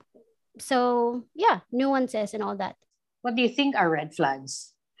 So, yeah, nuances and all that. What do you think are red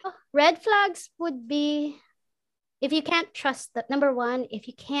flags? Red flags would be, if you can't trust number one, if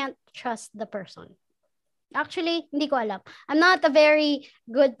you can't trust the person. Actually, hindi ko alam. I'm not a very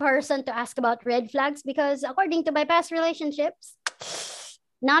good person to ask about red flags, because according to my past relationships,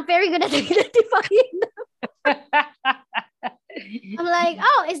 not very good at identifying them. I'm like,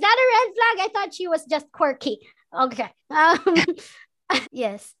 oh, is that a red flag? I thought she was just quirky. Okay.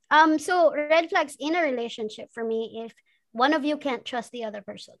 Yes. So red flags in a relationship for me, if one of you can't trust the other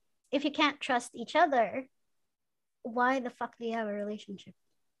person. If you can't trust each other, why the fuck do you have a relationship?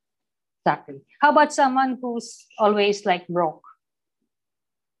 Exactly. How about someone who's always like broke?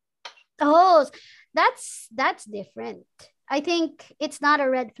 Oh, that's different. I think it's not a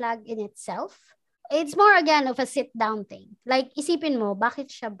red flag in itself. It's more again of a sit down thing. Like isipin mo, bakit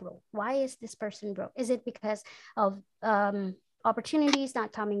siya broke? Why is this person broke? Is it because of opportunities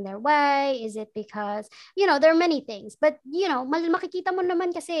not coming their way? Is it because, there are many things. But, makikita mo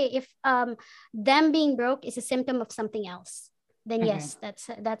naman kasi if them being broke is a symptom of something else, then yes, that's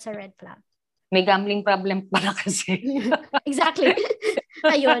a red flag. May gambling problem pala kasi. Exactly.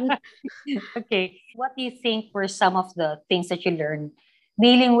 Ayun. Okay. What do you think were some of the things that you learned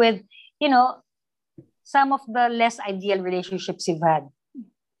dealing with, some of the less ideal relationships you've had?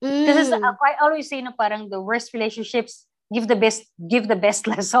 This is, I always say na parang the worst relationships give the best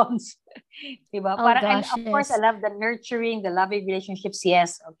lessons. Diba? Oh, Parang, gosh, and of course, yes. I love the nurturing, the loving relationships,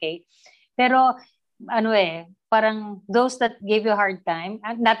 yes, okay. Pero, parang those that gave you a hard time,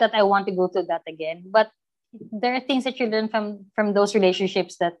 and not that I want to go through that again, but there are things that you learn from those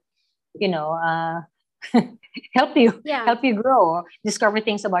relationships that, help you grow, discover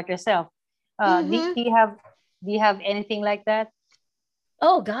things about yourself. Do you have anything like that?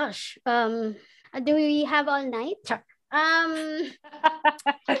 Oh gosh. Do we have all night?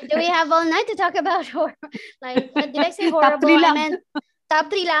 Do we have all night to talk about like did I say horrible? I meant top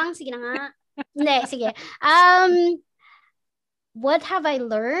 3 lang. Sige na nga. Hindi, sige. What have I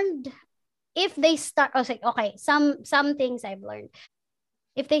learned? If they start, okay, some things I've learned.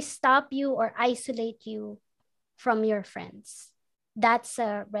 If they stop you or isolate you from your friends, that's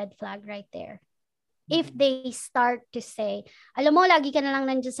a red flag right there. If they start to say, alam mo, lagi ka na lang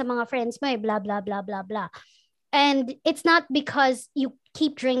nandiyan sa mga friends mo, blah, blah, blah, blah, blah. And it's not because you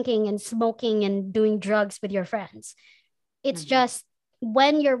keep drinking and smoking and doing drugs with your friends. It's just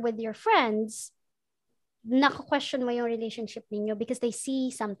when you're with your friends, nako-question mo yung relationship ninyo because they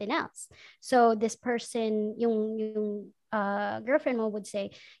see something else. So this person, yung girlfriend mo would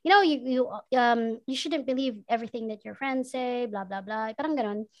say, you shouldn't believe everything that your friends say, blah blah blah. Parang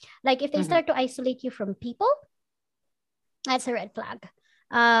ganon. Like if they start to isolate you from people, that's a red flag.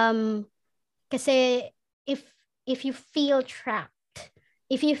 Kasi if you feel trapped,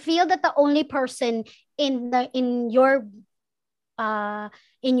 if you feel that the only person in your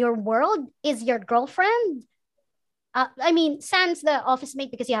world is your girlfriend, I mean, sans the office mate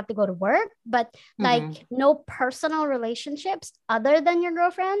because you have to go to work, but like no personal relationships other than your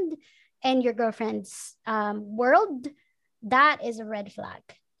girlfriend and your girlfriend's world, that is a red flag.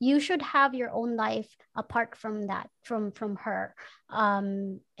 You should have your own life apart from that, from her,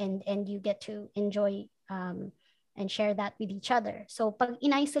 and you get to enjoy and share that with each other. So pag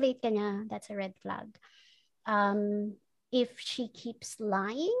in-isolate ka niya, that's a red flag. If she keeps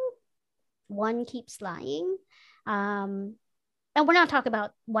lying, one keeps lying, and we're not talking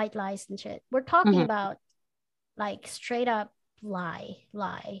about white lies and shit. We're talking about like straight up lie.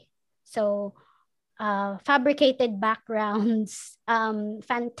 So fabricated backgrounds,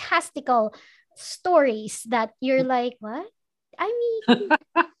 fantastical stories that you're like, what? I mean, it's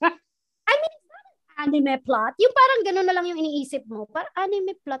not an anime plot. Yung parang ganun na lang yung iniisip mo. Parang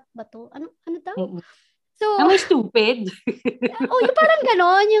anime plot ba to? Ano daw? So, am I stupid? yung parang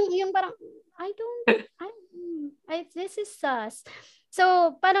ganon, yung parang, this is sus.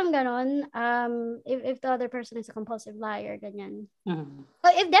 So, parang ganon, if the other person is a compulsive liar, ganyan.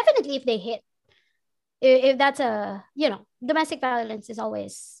 Definitely if they hit. If that's domestic violence is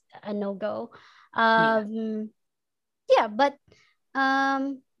always a no-go. Yeah, but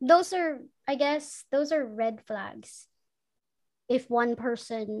those are red flags. If one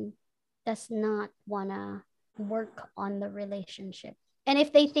person does not wanna work on the relationship, and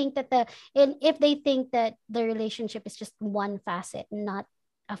if they think that the relationship is just one facet, not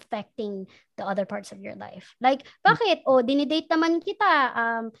affecting the other parts of your life. Like, bakit? Dinidate naman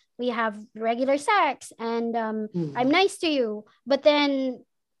kita. We have regular sex and I'm nice to you. But then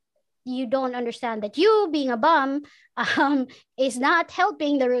you don't understand that you being a bum is not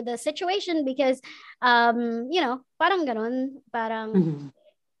helping the situation because parang ganon, parang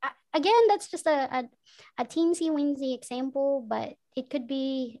again, that's just a teensy-weensy example, but it could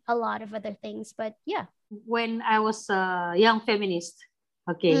be a lot of other things. But yeah. When I was a young feminist,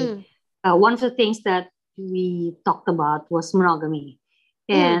 one of the things that we talked about was monogamy.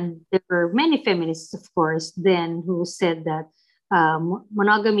 And there were many feminists, of course, then who said that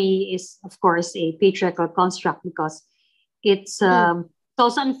monogamy is, of course, a patriarchal construct because it's Mm. it's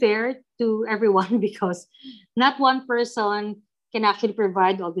also unfair to everyone because not one person can actually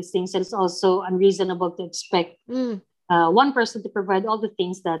provide all these things, and it's also unreasonable to expect Mm. one person to provide all the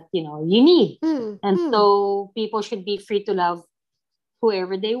things that you need. Mm. And Mm. so people should be free to love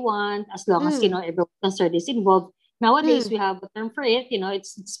whoever they want, as long as Mm. everyone's concerned is involved. Nowadays Mm. we have a term for it.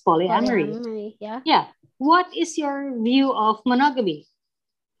 It's polyamory. Polyamory, yeah. Yeah. What is your view of monogamy?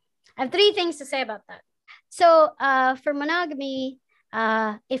 I have three things to say about that. So, for monogamy,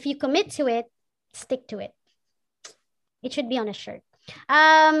 if you commit to it, stick to it. It should be on a shirt.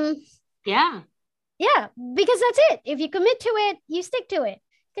 Um, Yeah. yeah, because that's it. If you commit to it, you stick to it.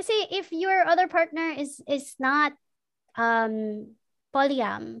 Because if your other partner is not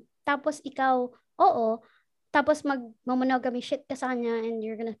polyam, tapos ikaw, oo, tapos monogamy shit ka sa kanya and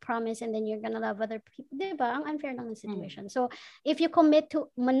you're gonna promise and then you're gonna love other people, di ba? Ang unfair lang ng situation. So, if you commit to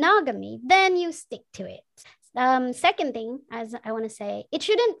monogamy, then you stick to it. Second thing, as I want to say, it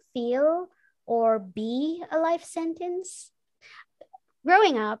shouldn't feel or be a life sentence.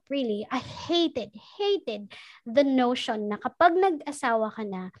 Growing up, really, I hated the notion na kapag nag-asawa ka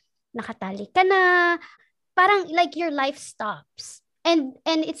na, nakatali ka na, parang like your life stops. And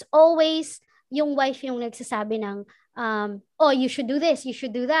it's always yung wife yung nagsasabi ng, oh, you should do this, you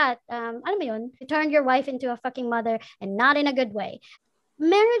should do that. Ano mo yun? You turn your wife into a fucking mother and not in a good way.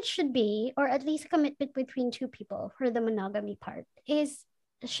 Marriage should be, or at least a commitment between two people for the monogamy part,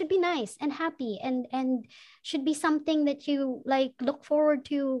 should be nice and happy and should be something that you like look forward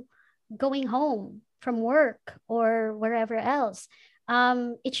to going home from work or wherever else.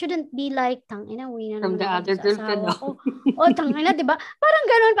 It shouldn't be like tangina uwi na From naman the ako other sa girlfriend, asawa no? ko. O tangina, 'di ba? Parang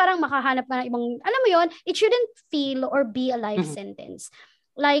ganoon, parang makahanap ka ng ibang, alam mo 'yon, it shouldn't feel or be a life sentence.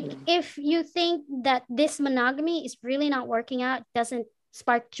 Like if you think that this monogamy is really not working out, doesn't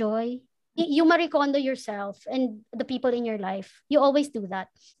spark joy, you maricondo yourself and the people in your life. You always do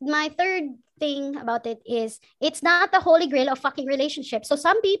that. My third thing about it is it's not the holy grail of fucking relationship. So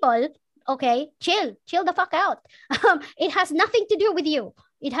some people, okay, chill the fuck out. It has nothing to do with you.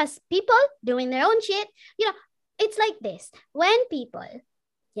 It has people doing their own shit. It's like this. When people,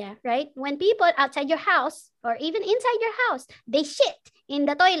 yeah, right? When people outside your house or even inside your house, they shit in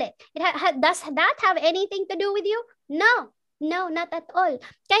the toilet. Does that have anything to do with you? No. No, not at all.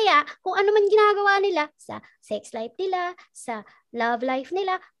 Kaya, kung ano man ginagawa nila sa sex life nila, sa love life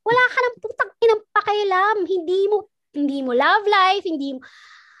nila, wala ka ng putang inang pakialam. Hindi mo love life, hindi mo,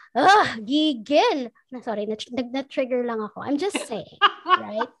 gigil. Sorry, na-trigger lang ako. I'm just saying,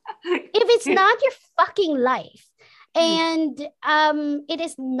 right? If it's not your fucking life, and it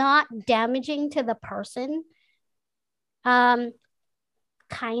is not damaging to the person,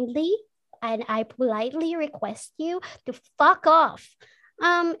 kindly, and I politely request you to fuck off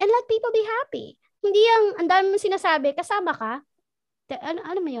and let people be happy. Hindi ang dami mo sinasabi, kasama ka,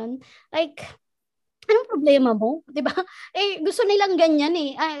 ano mo yun? Like, anong problema mo? Diba? Gusto nilang ganyan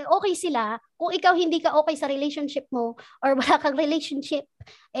eh. Okay sila. Kung ikaw hindi ka okay sa relationship mo or wala kang relationship,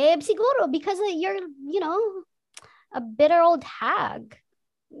 siguro because you're, a bitter old hag.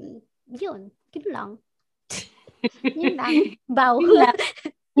 Yun lang. Yun lang. Bow. Yun lang.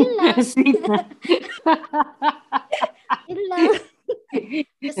 Yun lang. Sweet na. Yun lang.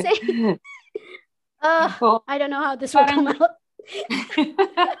 Kasi, I don't know how this will come out.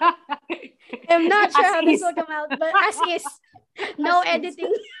 I'm not sure how this will come out, but as is. No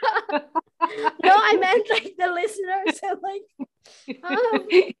editing. No, I meant like the listeners are like,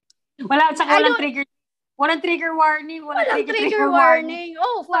 Walang trigger warning. Walang trigger warning.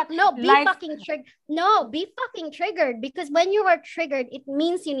 Oh, fuck. No, be fucking triggered. No, be fucking triggered. Because when you are triggered, it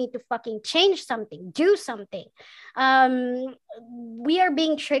means you need to fucking change something, do something. We are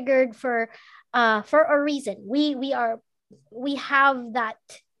being triggered for a reason. We have that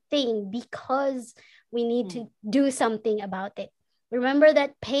thing because we need to do something about it. Remember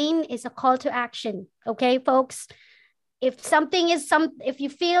that pain is a call to action. Okay, folks? If you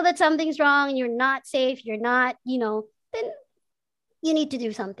feel that something's wrong, you're not safe, you're not, then you need to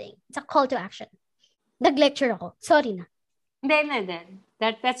do something. It's a call to action. Nag-lecture ako. Sorry na. Hindi.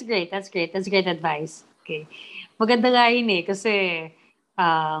 That's great. That's great advice. Okay. Maganda nga yun eh. Kasi,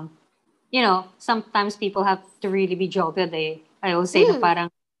 sometimes people have to really be jolted eh. I always say na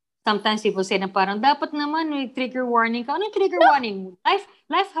parang, sometimes people say na parang, dapat naman may trigger warning ka. Ano trigger warning?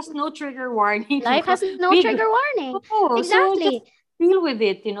 Life has no trigger warning. Life has no trigger warning. Exactly. So just deal with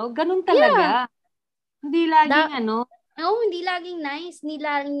it, Ganun talaga. Yeah. Hindi laging hindi laging nice. Hindi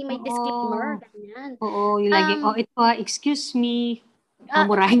laging may disclaimer. Ganyan. Oo, yung laging, ito excuse me.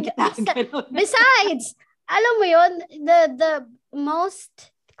 Murahin kita. Besides, alam mo yun, the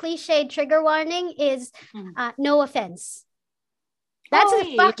most cliched trigger warning is no offense. That's a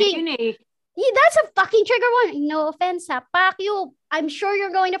Iba fucking yun eh. yeah, that's a fucking trigger warning. No offense, ha. Fuck you. I'm sure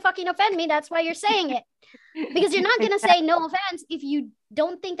you're going to fucking offend me. That's why you're saying it. Because you're not gonna say Exactly. no offense if you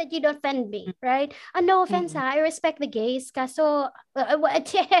don't think that you'd offend me, right? No offense, Mm. ha. I respect the gays. Kaso,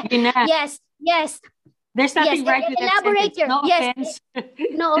 Yun na. yes, yes, There's yes. nothing right with that Elaborate sentence. your No yes. offense.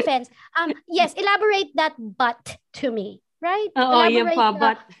 No offense. Yes. Elaborate that but to me, right? Oo, yan Elaborate pa, the,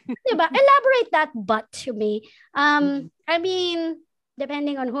 but diba? Elaborate that but to me. mm. I mean,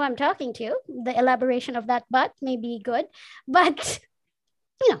 depending on who I'm talking to, the elaboration of that but may be good, but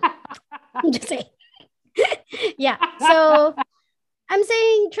you know, just say, yeah. So I'm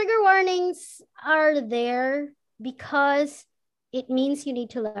saying trigger warnings are there because it means you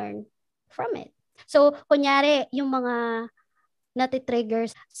need to learn from it. So, kunyari, yung mga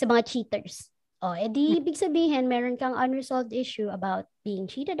natitriggers sa mga cheaters. Oh, edi ibig sabihin, meron kang unresolved issue about being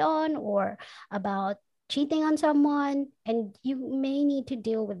cheated on or about cheating on someone, and you may need to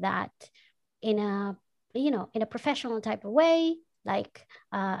deal with that in a, in a professional type of way, like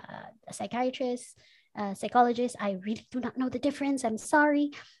a psychiatrist, psychologist. I really do not know the difference. I'm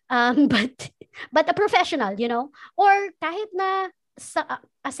sorry, but a professional, or kahit na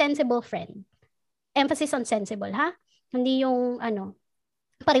a sensible friend. Emphasis on sensible, ha? Hindi yung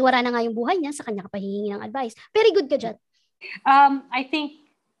pariwara na nga yung buhay niya, sa kanya ka pahihingi ng advice. Very good ka dyan. I think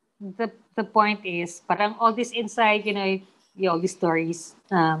the point is parang all this inside, all these stories.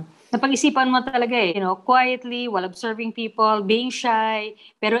 Napag-isipan mo talaga eh, quietly while observing people, being shy.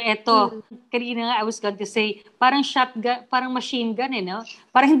 Pero eto, kanina nga I was going to say, parang shotgun, parang machine gun eh, no?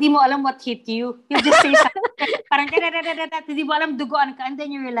 Parang hindi mo alam what hit you. You just say something, parang hindi mo alam dugoan ka, and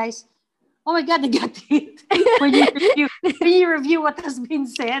then you realize, oh my God, I got hit. when you review what has been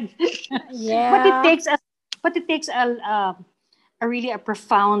said. Yeah. But it takes a really a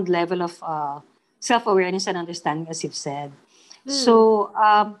profound level of self-awareness and understanding, as you've said. So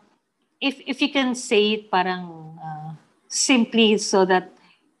if you can say it parang simply, so that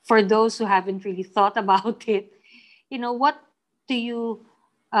for those who haven't really thought about it, what do you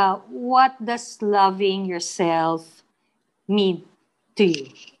what does loving yourself mean to you?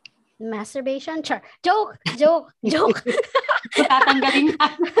 Masturbation? Char. Joke. Tatanggalin na.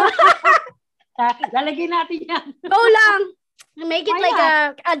 Lalagyan natin yan. Go lang. Make it Why like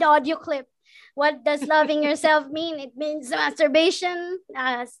not? an audio clip. What does loving yourself mean? It means masturbation,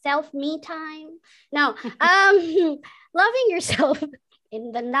 self-me time. No, loving yourself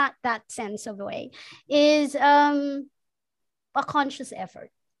in the not that sense of way is a conscious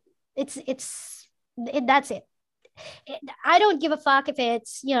effort. That's it. I don't give a fuck if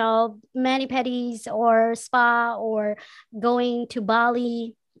it's, mani pedis or spa or going to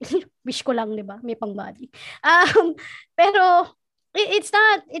Bali. Wish ko lang, di ba? May pang Bali. Pero it's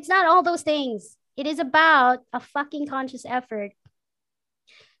not all those things. It is about a fucking conscious effort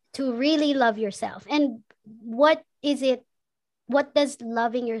to really love yourself. And what is it? What does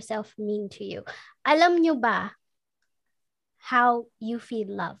loving yourself mean to you? Alam nyo ba how you feel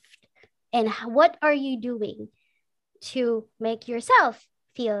loved? And what are you doing to make yourself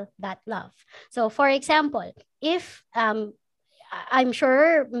feel that love? So, for example, if I'm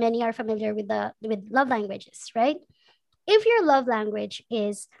sure many are familiar with love languages, right? If your love language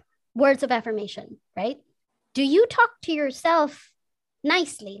is words of affirmation, right? Do you talk to yourself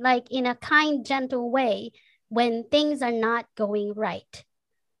nicely, like in a kind, gentle way when things are not going right?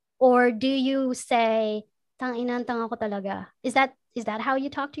 Or do you say, tang inang tanga ko talaga? Is that how you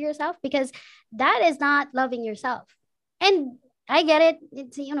talk to yourself? Because that is not loving yourself. And I get it.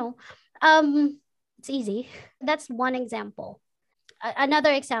 It's, it's easy. That's one example. Another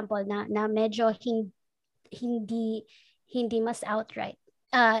example na medyo hindi mas outright.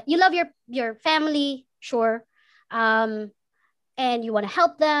 You love your family, sure. And you want to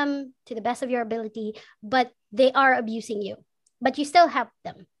help them to the best of your ability, but they are abusing you. But you still help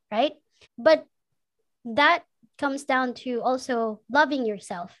them, right? But that comes down to also loving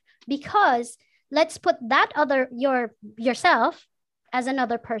yourself, because let's put that yourself as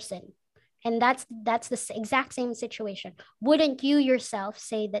another person, and that's the exact same situation. Wouldn't you yourself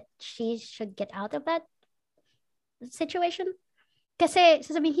say that she should get out of that situation? Kasi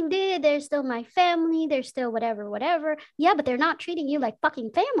sasabihin, hindi, they're still my family, they're still whatever. Yeah, but they're not treating you like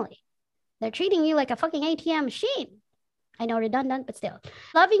fucking family. They're treating you like a fucking ATM machine. I know, redundant, but still.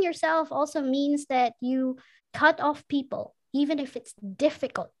 Loving yourself also means that you cut off people, even if it's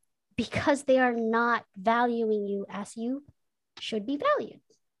difficult, because they are not valuing you as you should be valued.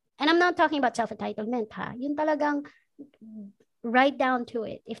 And I'm not talking about self-entitlement, ha? Yun talagang right down to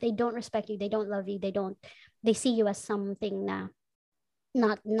it. If they don't respect you, they don't love you, they see you as something na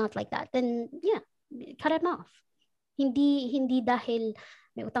not like that, then yeah, cut them off. Hindi dahil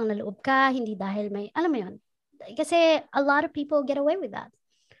may utang na loob ka, hindi dahil may, alam mo yun. Kasi a lot of people get away with that.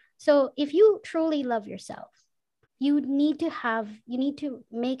 So if you truly love yourself, you need to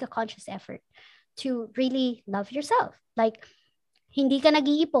make a conscious effort to really love yourself. Like, hindi ka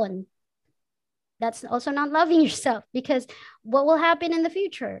nag-iipon. That's also not loving yourself, because what will happen in the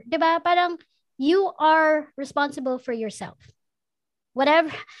future? Diba? Parang you are responsible for yourself.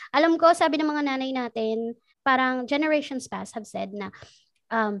 Whatever, alam ko, sabi ng mga nanay natin, parang generations past have said na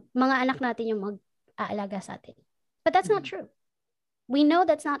mga anak natin yung mag-aalaga sa atin. But that's not true. We know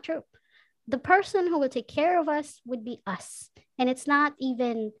that's not true. The person who will take care of us would be us. And it's not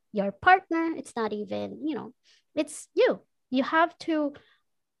even your partner. It's not even, it's you. You have to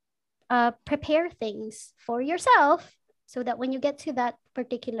prepare things for yourself so that when you get to that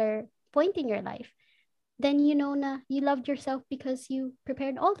particular point in your life, then you know na you loved yourself because you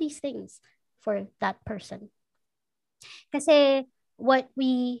prepared all these things for that person. Kasi what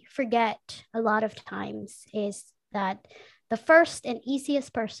we forget a lot of times is that the first and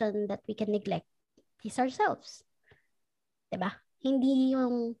easiest person that we can neglect is ourselves. Diba? Hindi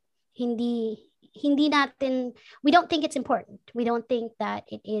natin, we don't think it's important. We don't think that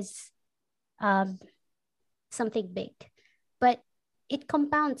it is something big. But it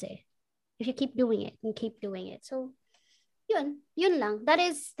compounds if you keep doing it and keep doing it. So, yun lang. That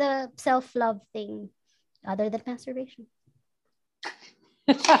is the self-love thing other than masturbation.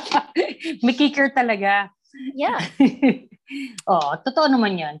 May kicker talaga. Yeah. Totoo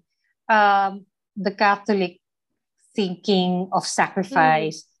naman yun. The Catholic thinking of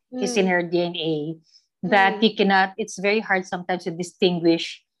sacrifice is in her DNA. That you cannot, it's very hard sometimes to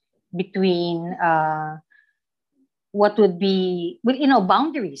distinguish between what would be,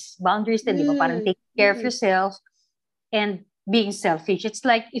 boundaries. Boundaries din, di ba? Parang taking care of yourself and being selfish. It's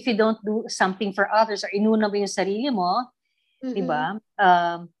like if you don't do something for others or inuna mo yung sarili mo, di ba?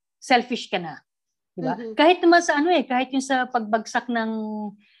 Selfish ka na. Di ba? Kahit naman sa kahit yung sa pagbagsak ng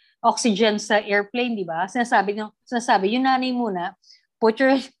oxygen sa airplane, di ba? Sinasabi yung nanay muna, put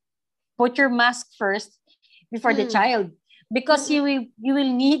your mask first before the child. Because you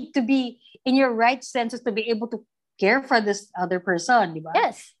will need to be in your right senses to be able to care for this other person, di ba?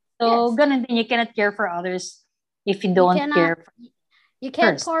 Yes. So, ganun din, you cannot care for others if you don't care. You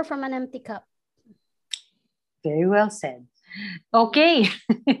can't pour from an empty cup. Very well said. Okay.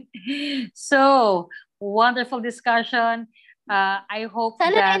 So, wonderful discussion. I hope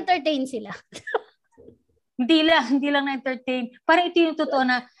sana that na-entertain sila. hindi lang na-entertain. Parang ito yung totoo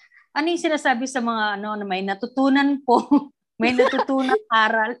na ano yung sinasabi sa mga na may natutunan po. May natutunang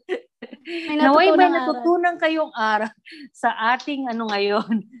aral. Naway may natutunan kayong aral sa ating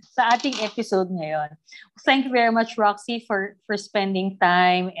ngayon, sa ating episode ngayon. Thank you very much, Roxie, for spending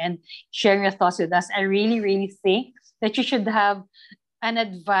time and sharing your thoughts with us. I really, really think that you should have an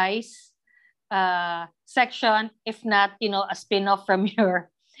advice section, if not, a spin-off from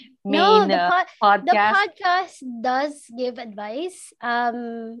your main podcast. The podcast does give advice.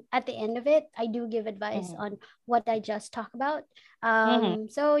 At the end of it, I do give advice on what I just talked about.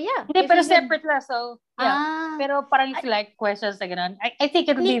 So yeah. Hindi, pero separate lang. So yeah. Pero parang if you like questions na ganun, I think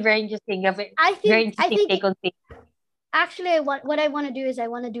it would be very interesting. Very interesting take on things. Actually, what I want to do is I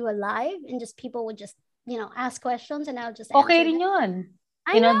want to do a live and just people would just ask questions and I'll just answer. Okay rin yun.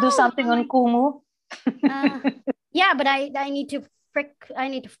 Do something on Kumu. Yeah, but I need to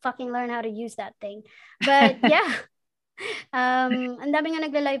fucking learn how to use that thing. But yeah. Ang dami nga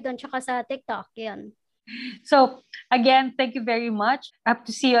nagla-live doon tsaka sa TikTok, yan. So, again, thank you very much. Hope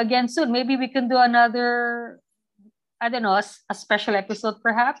to see you again soon. Maybe we can do another, I don't know, a special episode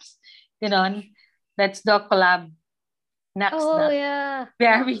perhaps. Let's do a collab. Next. Yeah.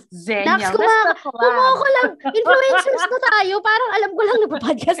 Very zenial. Next, kumakolab. Influencers na tayo. Parang alam ko lang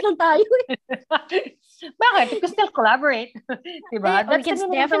nagpa-podcast lang tayo. Bakit? We can still collaborate. Diba? We can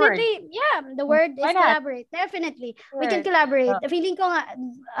definitely, the word is collaborate. Definitely. We can collaborate. Feeling ko nga,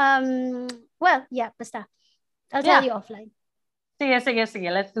 basta. I'll tell you offline. Sige.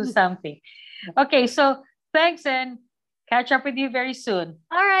 Let's do something. Okay, so thanks and catch up with you very soon.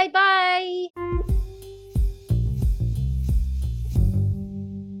 All right, bye.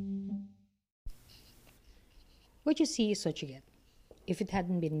 What you see is what you get. If it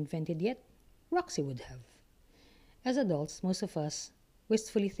hadn't been invented yet, Roxie would have. As adults, most of us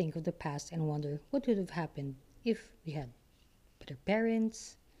wistfully think of the past and wonder what would have happened if we had better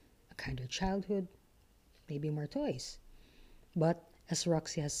parents, a kinder childhood, maybe more toys. But, as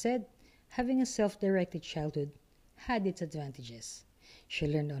Roxie has said, having a self-directed childhood had its advantages. She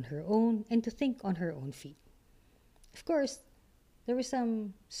learned on her own and to think on her own feet. Of course, there were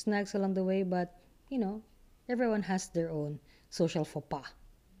some snags along the way, but, everyone has their own social faux pas.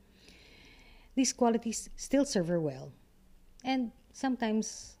 These qualities still serve her well, and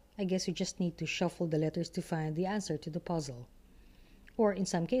sometimes I guess you just need to shuffle the letters to find the answer to the puzzle. Or in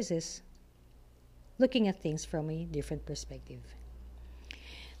some cases, looking at things from a different perspective.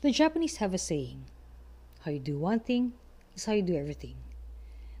 The Japanese have a saying, how you do one thing is how you do everything.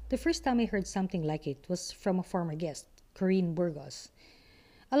 The first time I heard something like it was from a former guest, Corinne Burgos.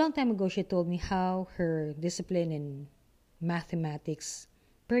 A long time ago, she told me how her discipline in mathematics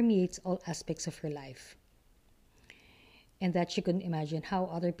permeates all aspects of her life, and that she couldn't imagine how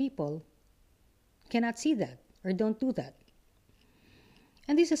other people cannot see that or don't do that.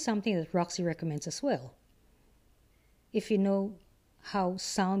 And this is something that Roxie recommends as well. If you know how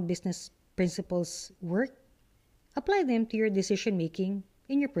sound business principles work, apply them to your decision making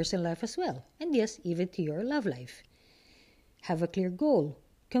in your personal life as well, and yes, even to your love life. Have a clear goal,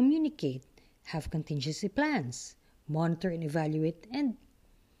 communicate, have contingency plans, monitor and evaluate, and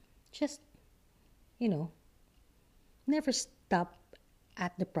just, you know, never stop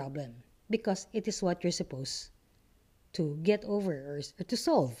at the problem because it is what you're supposed to get over or to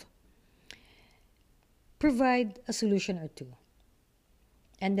solve. Provide a solution or two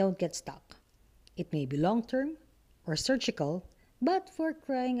and don't get stuck. It may be long term or surgical, but for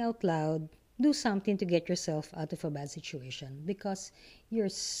crying out loud, do something to get yourself out of a bad situation because you're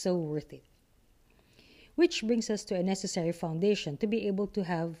so worth it. Which brings us to a necessary foundation to be able to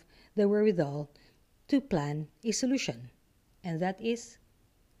have the wherewithal to plan a solution. And that is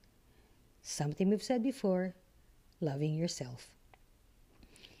something we've said before, loving yourself.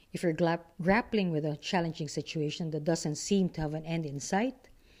 If you're grappling with a challenging situation that doesn't seem to have an end in sight,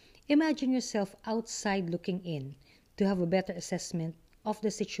 imagine yourself outside looking in to have a better assessment of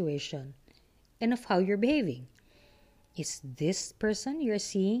the situation and of how you're behaving. Is this person you're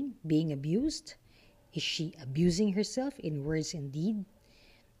seeing being abused? Is she abusing herself in words and deed?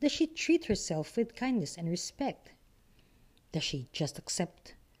 Does she treat herself with kindness and respect? Does she just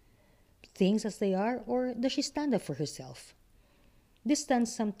accept things as they are, or does she stand up for herself?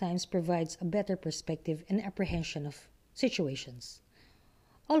 Distance sometimes provides a better perspective and apprehension of situations.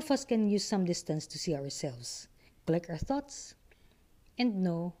 All of us can use some distance to see ourselves, collect our thoughts, and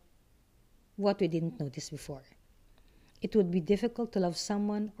know what we didn't notice before. It would be difficult to love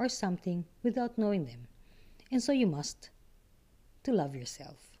someone or something without knowing them, and so you must to love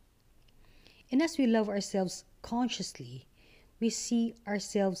yourself. And as we love ourselves consciously, we see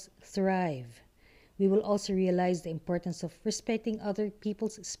ourselves thrive. We will also realize the importance of respecting other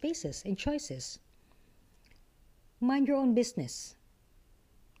people's spaces and choices. Mind your own business.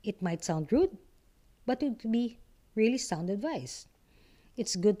 It might sound rude, but it would be really sound advice.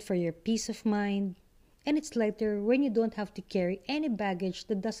 It's good for your peace of mind, and it's lighter when you don't have to carry any baggage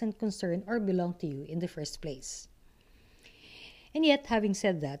that doesn't concern or belong to you in the first place. And yet, having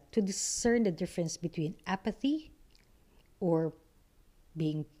said that, to discern the difference between apathy or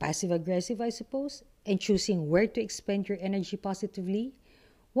being passive-aggressive, I suppose, and choosing where to expend your energy positively,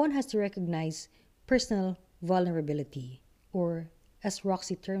 one has to recognize personal vulnerability, or as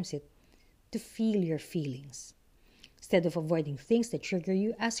Roxie terms it, to feel your feelings. Instead of avoiding things that trigger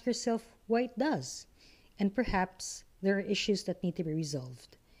you, ask yourself why it does. And perhaps there are issues that need to be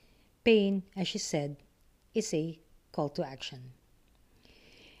resolved. Pain, as she said, is a call to action.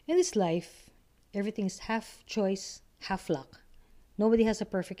 In this life, everything is half choice, half luck. Nobody has a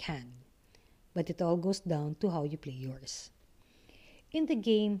perfect hand, but it all goes down to how you play yours. In the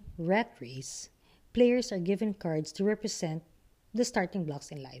game Rat Race, players are given cards to represent the starting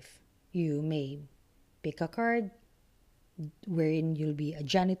blocks in life. You may pick a card wherein you'll be a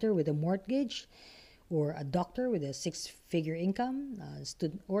janitor with a mortgage, or a doctor with a six-figure income,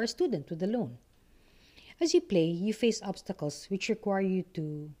 or a student with a loan. As you play, you face obstacles which require you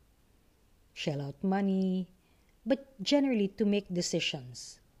to shell out money, but generally to make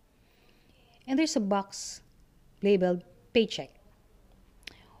decisions. And there's a box labeled paycheck.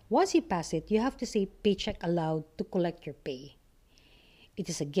 Once you pass it, you have to say paycheck aloud to collect your pay. It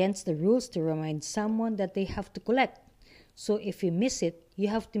is against the rules to remind someone that they have to collect. So if you miss it, you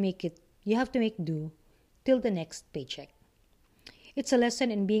have to make do till the next paycheck. It's a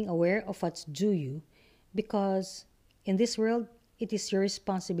lesson in being aware of what's due you, because in this world, it is your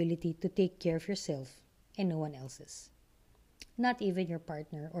responsibility to take care of yourself and no one else's, not even your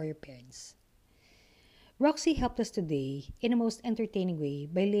partner or your parents. Roxie helped us today in a most entertaining way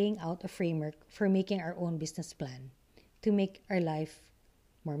by laying out a framework for making our own business plan to make our life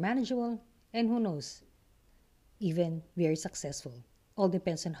more manageable and, who knows, even very successful. All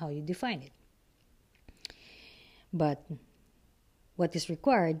depends on how you define it. But what is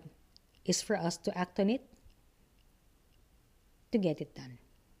required is for us to act on it to get it done.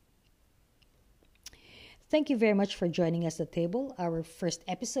 Thank you very much for joining us at the table, our first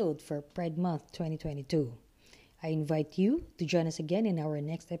episode for Pride Month 2022. I invite you to join us again in our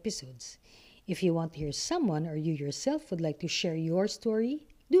next episodes. If you want to hear someone or you yourself would like to share your story,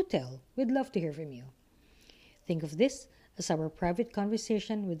 do tell. We'd love to hear from you. Think of this as our private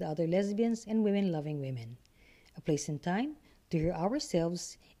conversation with other lesbians and women-loving women. A place and time to hear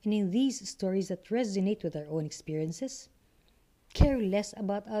ourselves and in these stories that resonate with our own experiences. Care less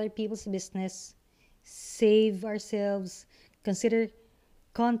about other people's business. Save ourselves. Consider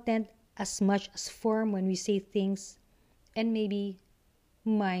content as much as form when we say things. And maybe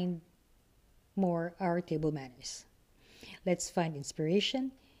mind more our table manners. Let's find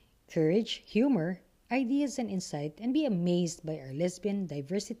inspiration, courage, humor, ideas, and insight, and be amazed by our lesbian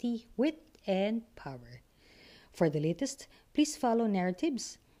diversity, wit, and power. For the latest, please follow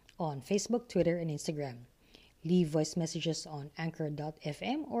Narratives on Facebook, Twitter, and Instagram. Leave voice messages on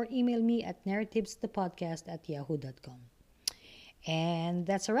anchor.fm or email me at narrativesthepodcast@yahoo.com. And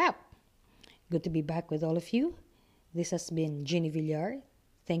that's a wrap. Good to be back with all of you. This has been Ginny Villar,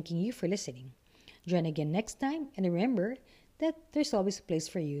 thanking you for listening. Join again next time, and remember that there's always a place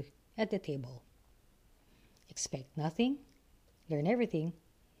for you at the table. Expect nothing, learn everything.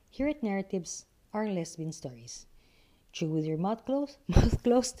 Here at Narratives are lesbian stories. Chew with your mouth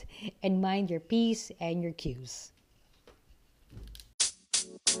closed, and mind your P's and your Q's.